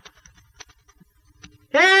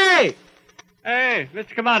 Hey! Hey,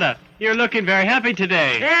 Mr. Kamada, you're looking very happy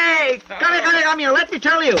today. Hey! Come here. Let me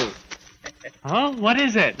tell you. Oh, what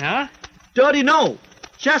is it, huh? Don't you know?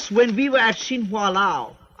 Just when we were at Xinhua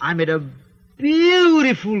Lao, I met a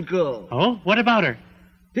beautiful girl. Oh, what about her?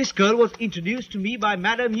 This girl was introduced to me by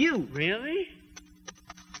Madame Yu. Really?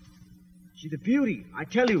 She's a beauty, I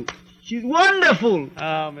tell you. She's wonderful.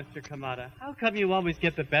 Oh, Mr. Kamada, how come you always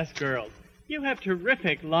get the best girls? You have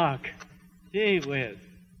terrific luck. Gee whiz.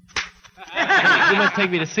 You must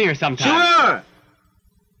take me to see her sometime. Sure.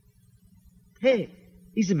 Hey,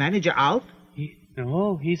 is the manager out?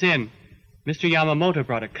 No, he's in. Mr. Yamamoto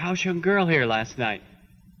brought a Kaohsiung girl here last night.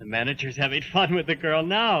 The manager's having fun with the girl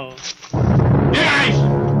now. You guys!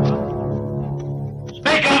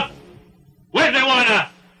 Speak up! Where's the water?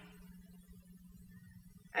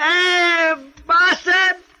 Hey,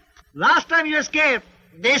 bastard! Last time you escaped.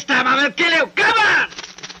 This time I will kill you. Come on!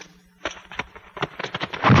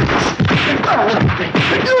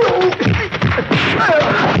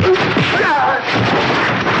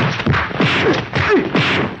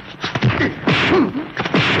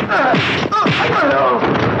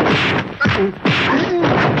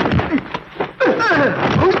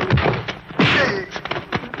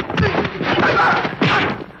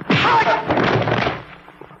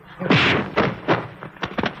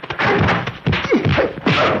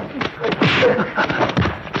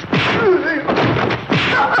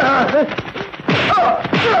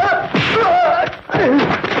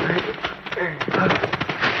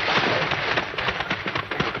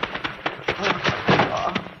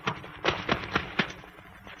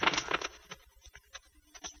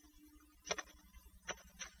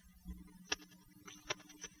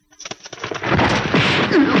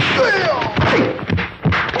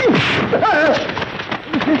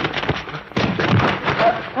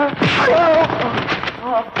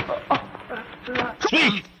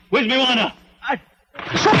 Speak! Where's Miwana?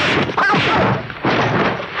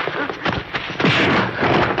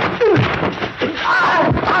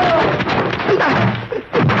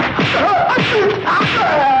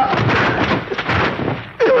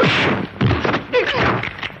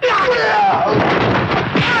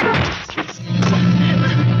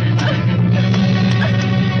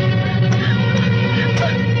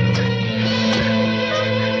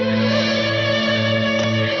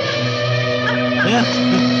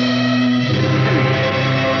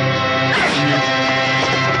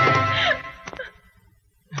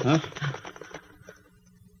 Huh?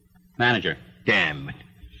 Manager. Damn it.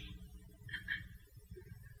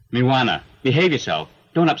 Miwana, behave yourself.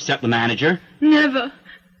 Don't upset the manager. Never.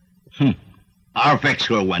 I'll fix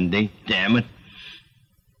her one day, damn it.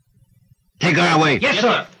 Take her away. Yes,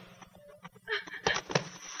 sir.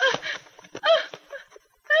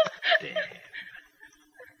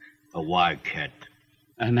 A wildcat.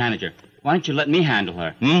 Manager, why don't you let me handle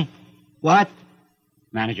her? What?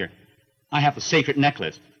 Manager, I have a sacred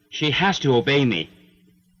necklace. She has to obey me.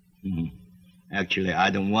 Actually, I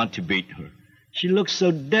don't want to beat her. She looks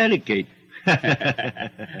so delicate.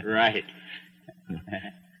 Right.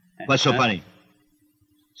 What's so funny?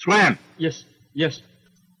 Swam! Yes, yes.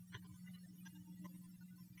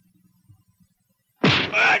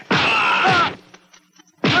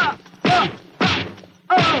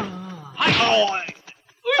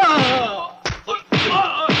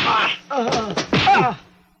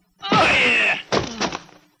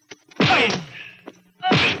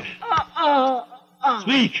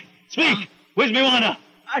 Speak! Speak! Where's Miwana?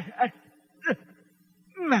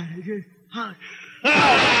 Manager.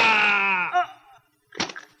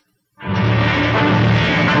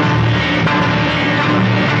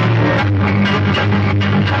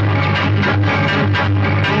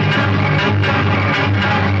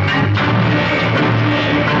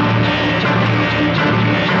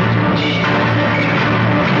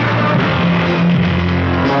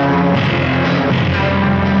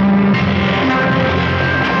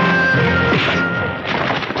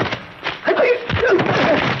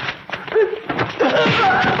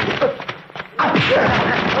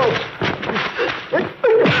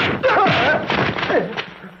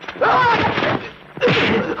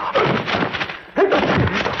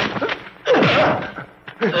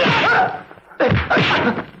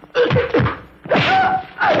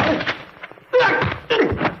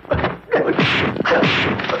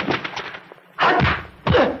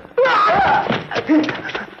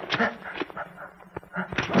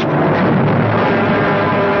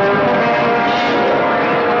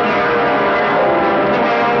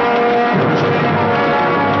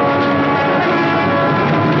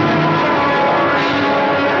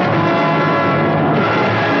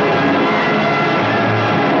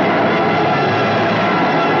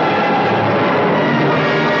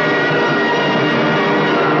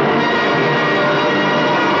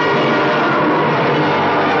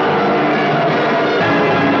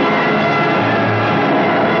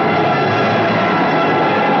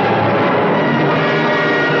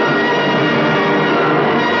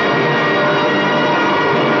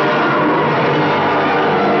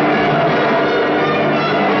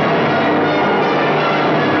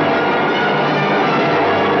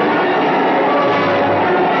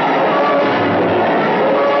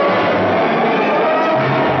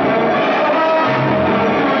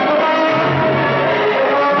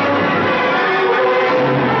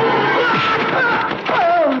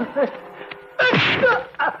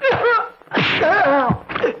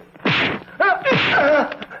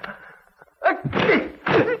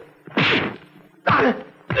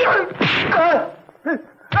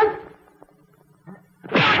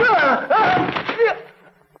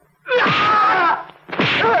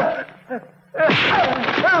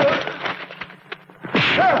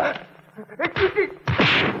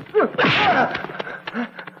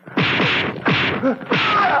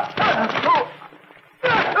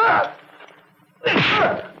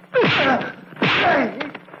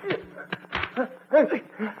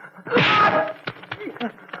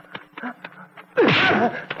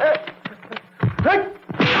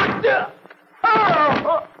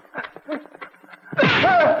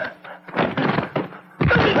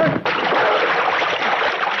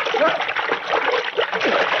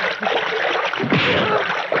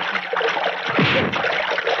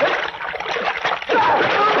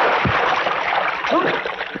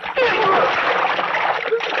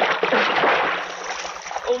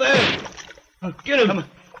 Get him!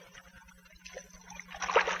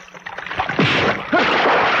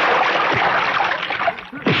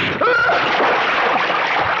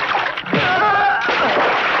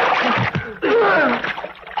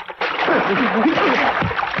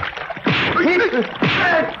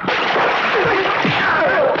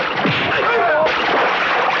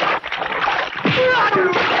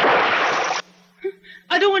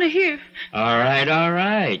 I don't want to hear. All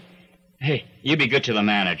right. Hey, you be good to the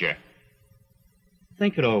manager.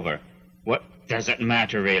 Think it over. What does it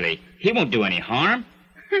matter, really? He won't do any harm.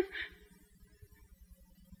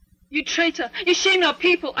 You traitor. You shame our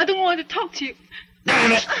people. I don't want to talk to you.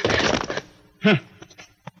 Damn it! Huh.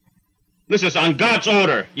 This is on God's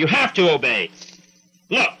order. You have to obey.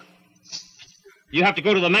 Look. You have to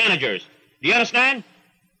go to the managers. Do you understand?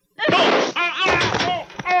 Go!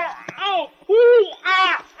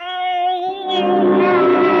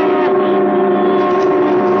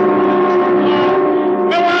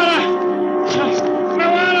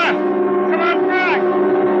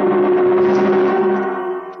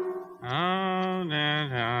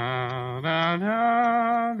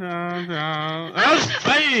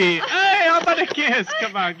 Hey, how about a kiss?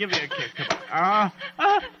 Come on, give me a kiss. Come on.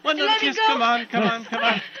 One little kiss. Come on. Come on.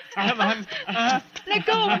 Let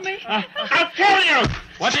go of me. I'll kill you!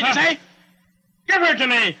 What did you say? Give her to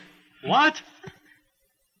me! What?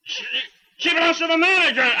 She belongs to the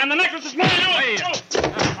manager, and the necklace is mine.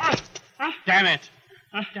 Damn it.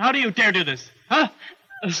 How do you dare do this? Huh?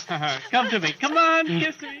 Come to me. Come on,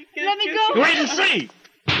 kiss me. Let me go. Wait and see.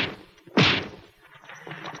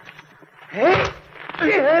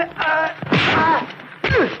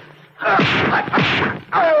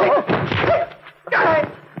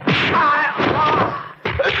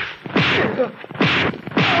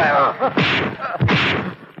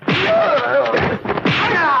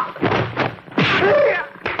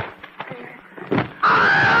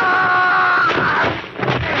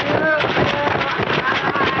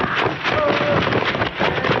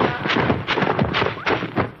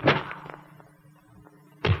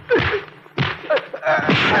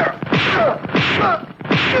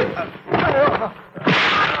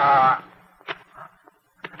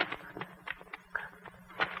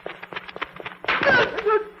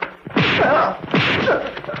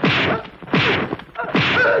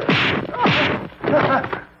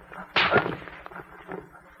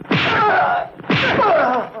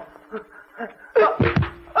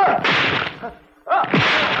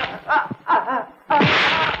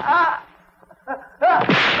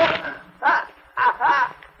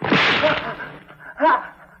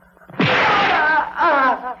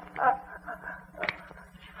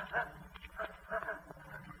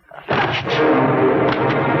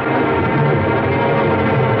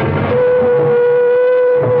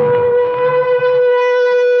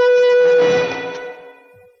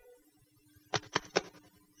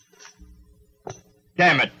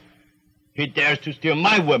 Damn it. He dares to steal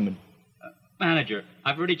my women. Manager,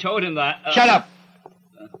 I've already told him that. Shut up.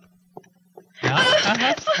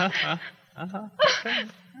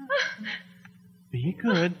 Be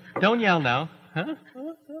good. Don't yell now. Huh?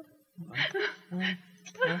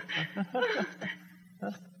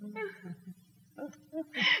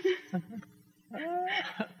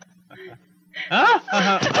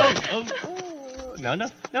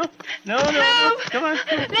 No. Come on.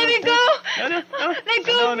 Let me go. No. Let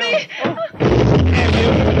go of me.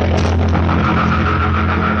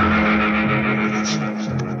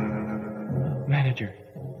 Manager.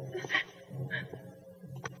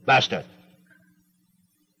 Bastard.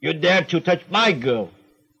 You dare to touch my girl.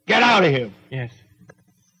 Get out of here. Yes.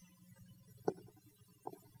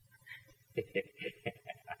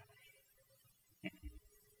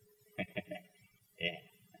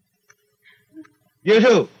 You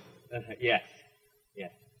too. Yes.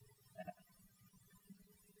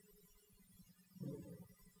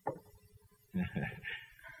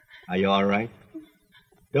 Are you all right?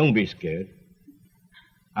 Don't be scared.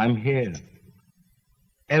 I'm here.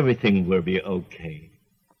 Everything will be okay.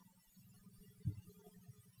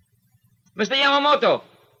 Mr. Yamamoto!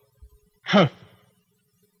 Huh.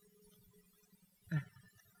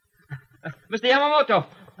 Mr. Yamamoto!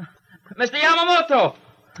 Mr. Yamamoto!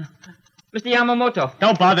 Mr. Yamamoto!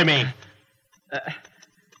 Don't bother me.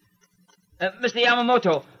 Mr.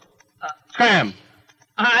 Yamamoto! Scram!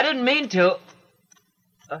 I didn't mean to.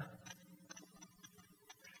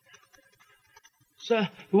 Sir,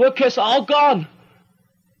 the workers are all gone.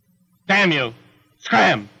 Damn you!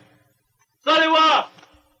 Scram! Saliwa!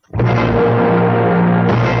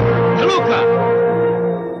 Toluca!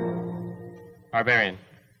 Barbarian,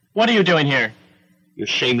 what are you doing here? You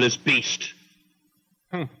shameless beast.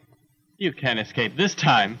 You can't escape this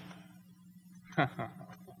time.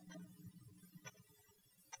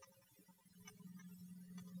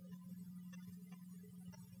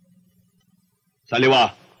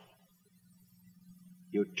 Saliwa,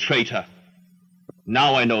 you traitor.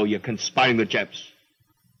 Now I know you're conspiring with Japs.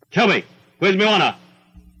 Tell me, where's Miwana?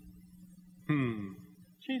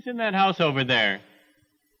 She's in that house over there.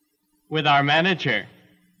 With our manager.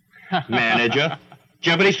 Manager?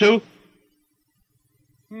 Japanese too?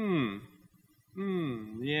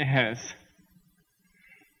 Yes.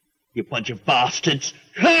 You bunch of bastards.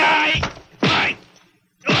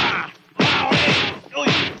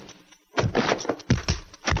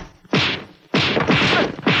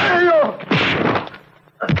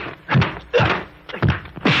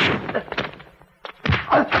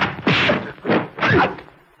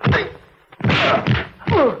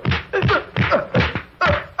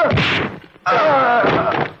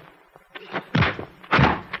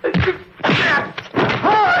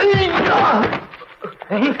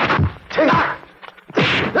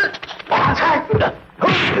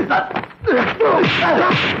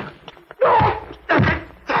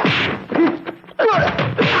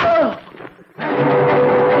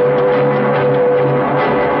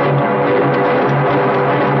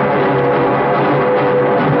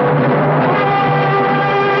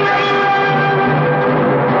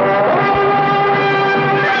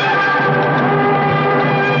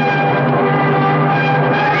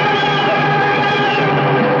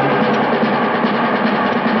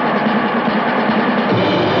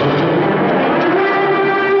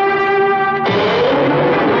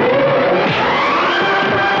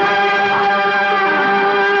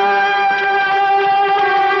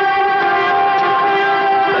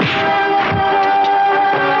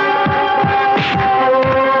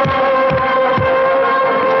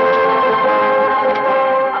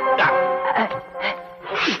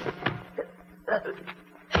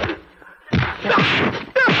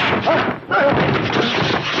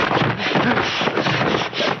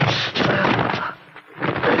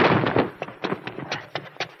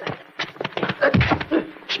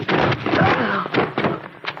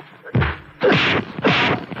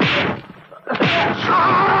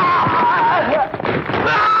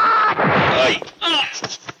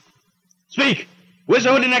 Speak! Where's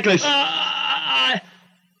the holy necklace?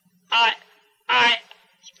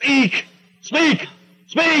 Speak! Speak!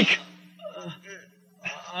 Speak!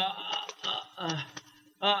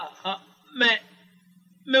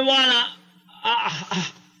 Miwana.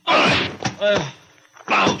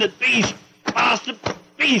 Bastard beast! Bastard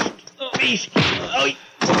beast! Beast! Hey!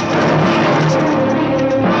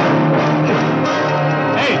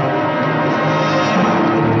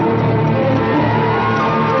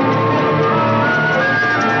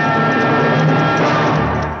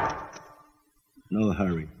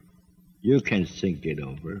 You can think it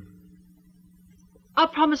over. I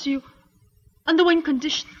promise you, under one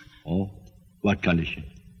condition. Oh? What condition?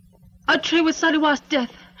 I'll trade with Saliwa's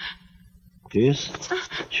death. This?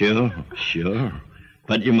 Sure.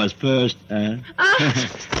 But you must first, You let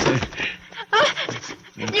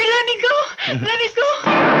me go! Let me go!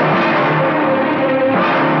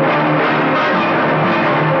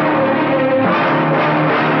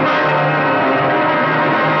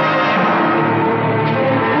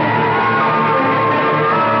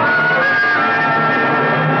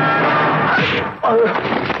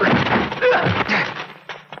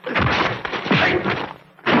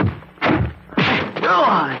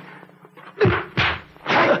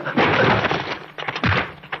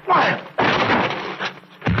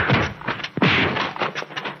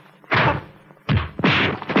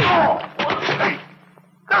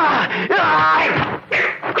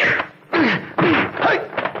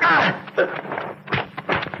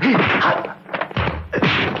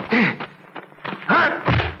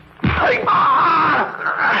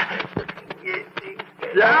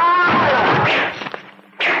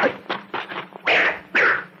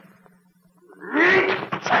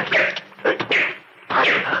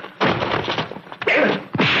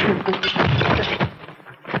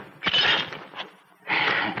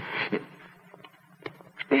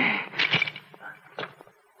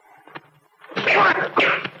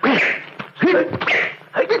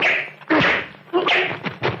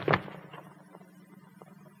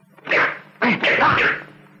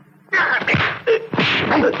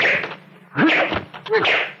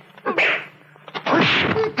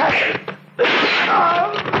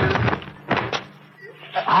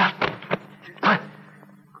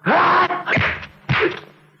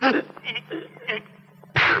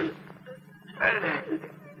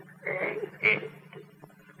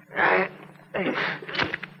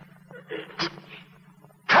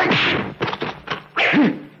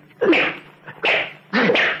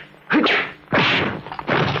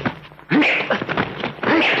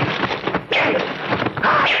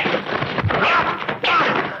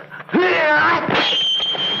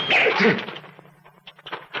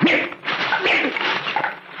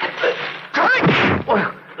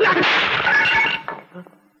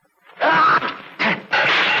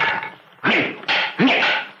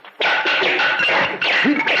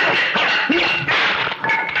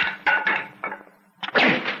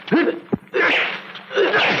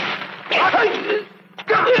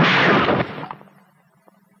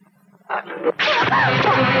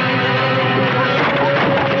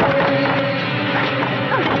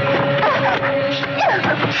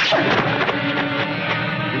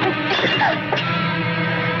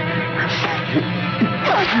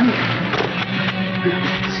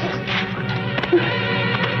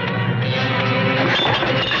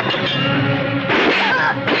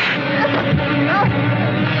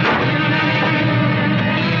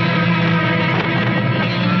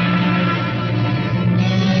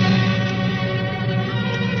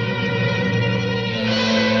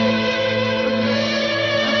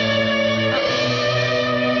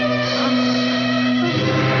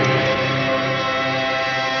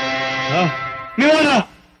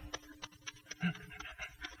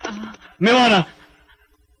 Milana!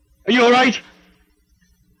 Are you all right?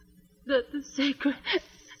 The sacred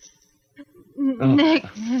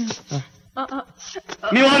necklace.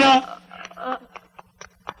 Milana!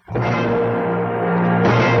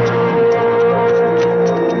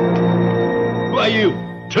 Who are you?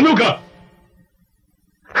 Chinooka!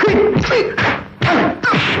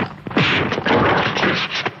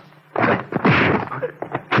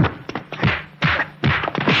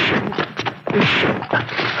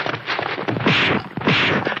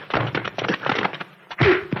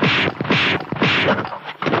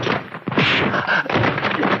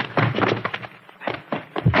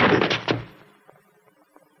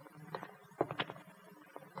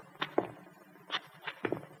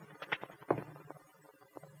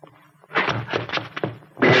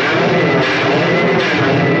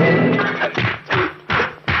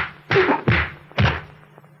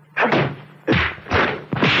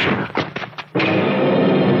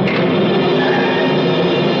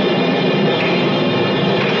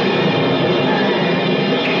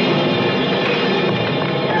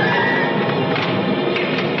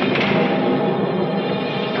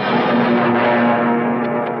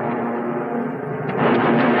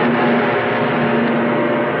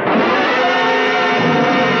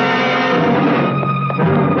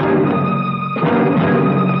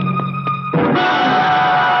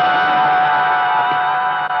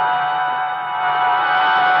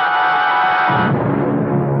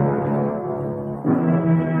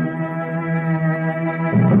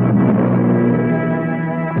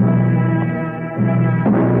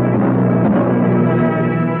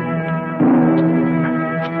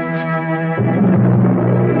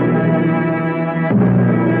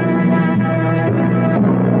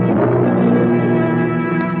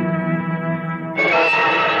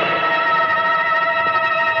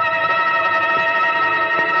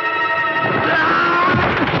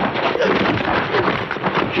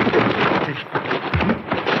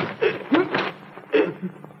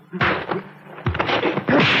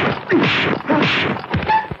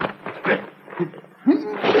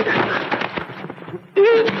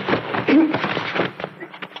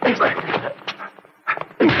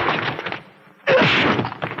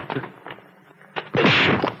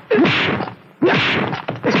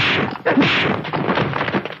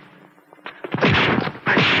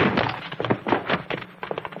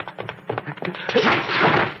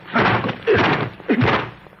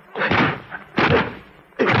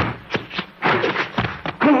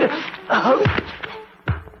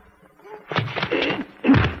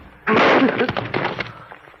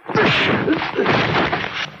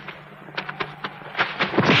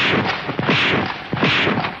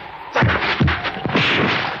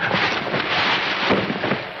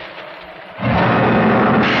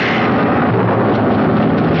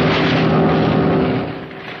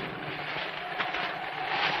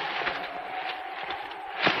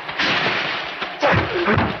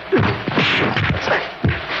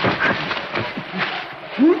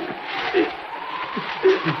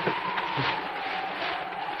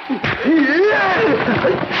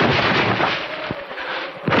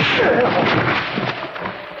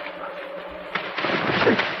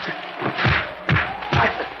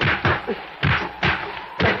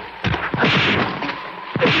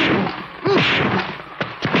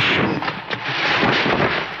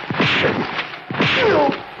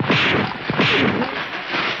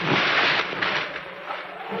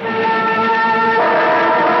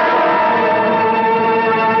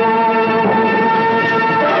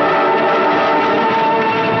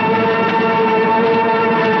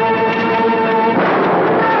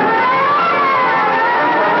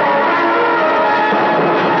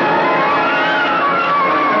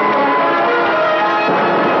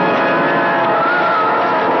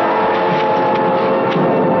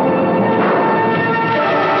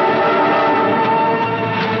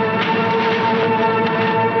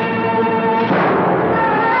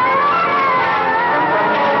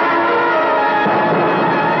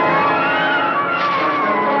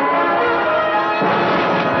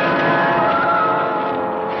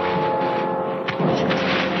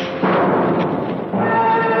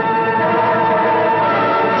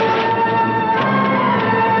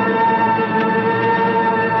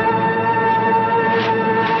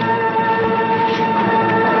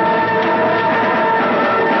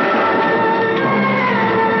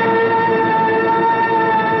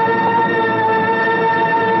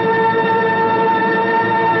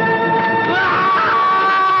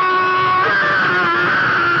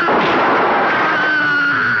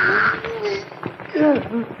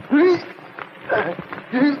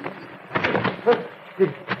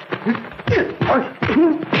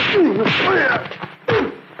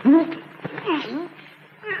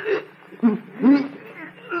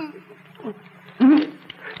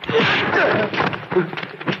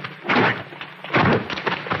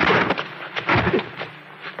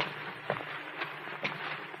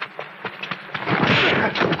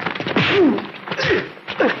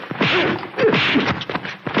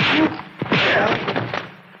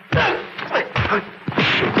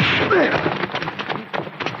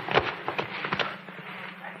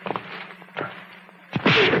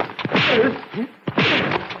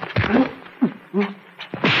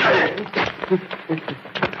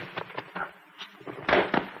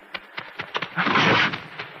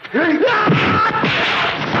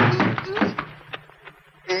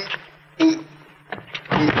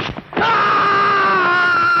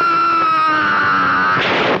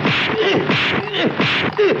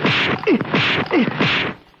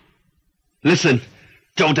 Listen,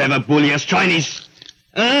 don't ever bully us Chinese.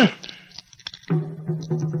 Huh?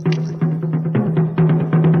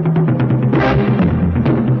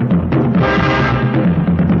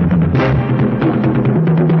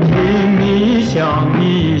想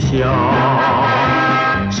一想，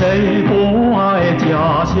谁不爱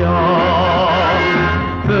家乡？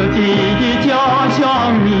自己的家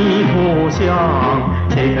乡你不想，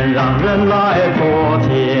谁肯让人来破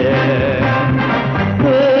天？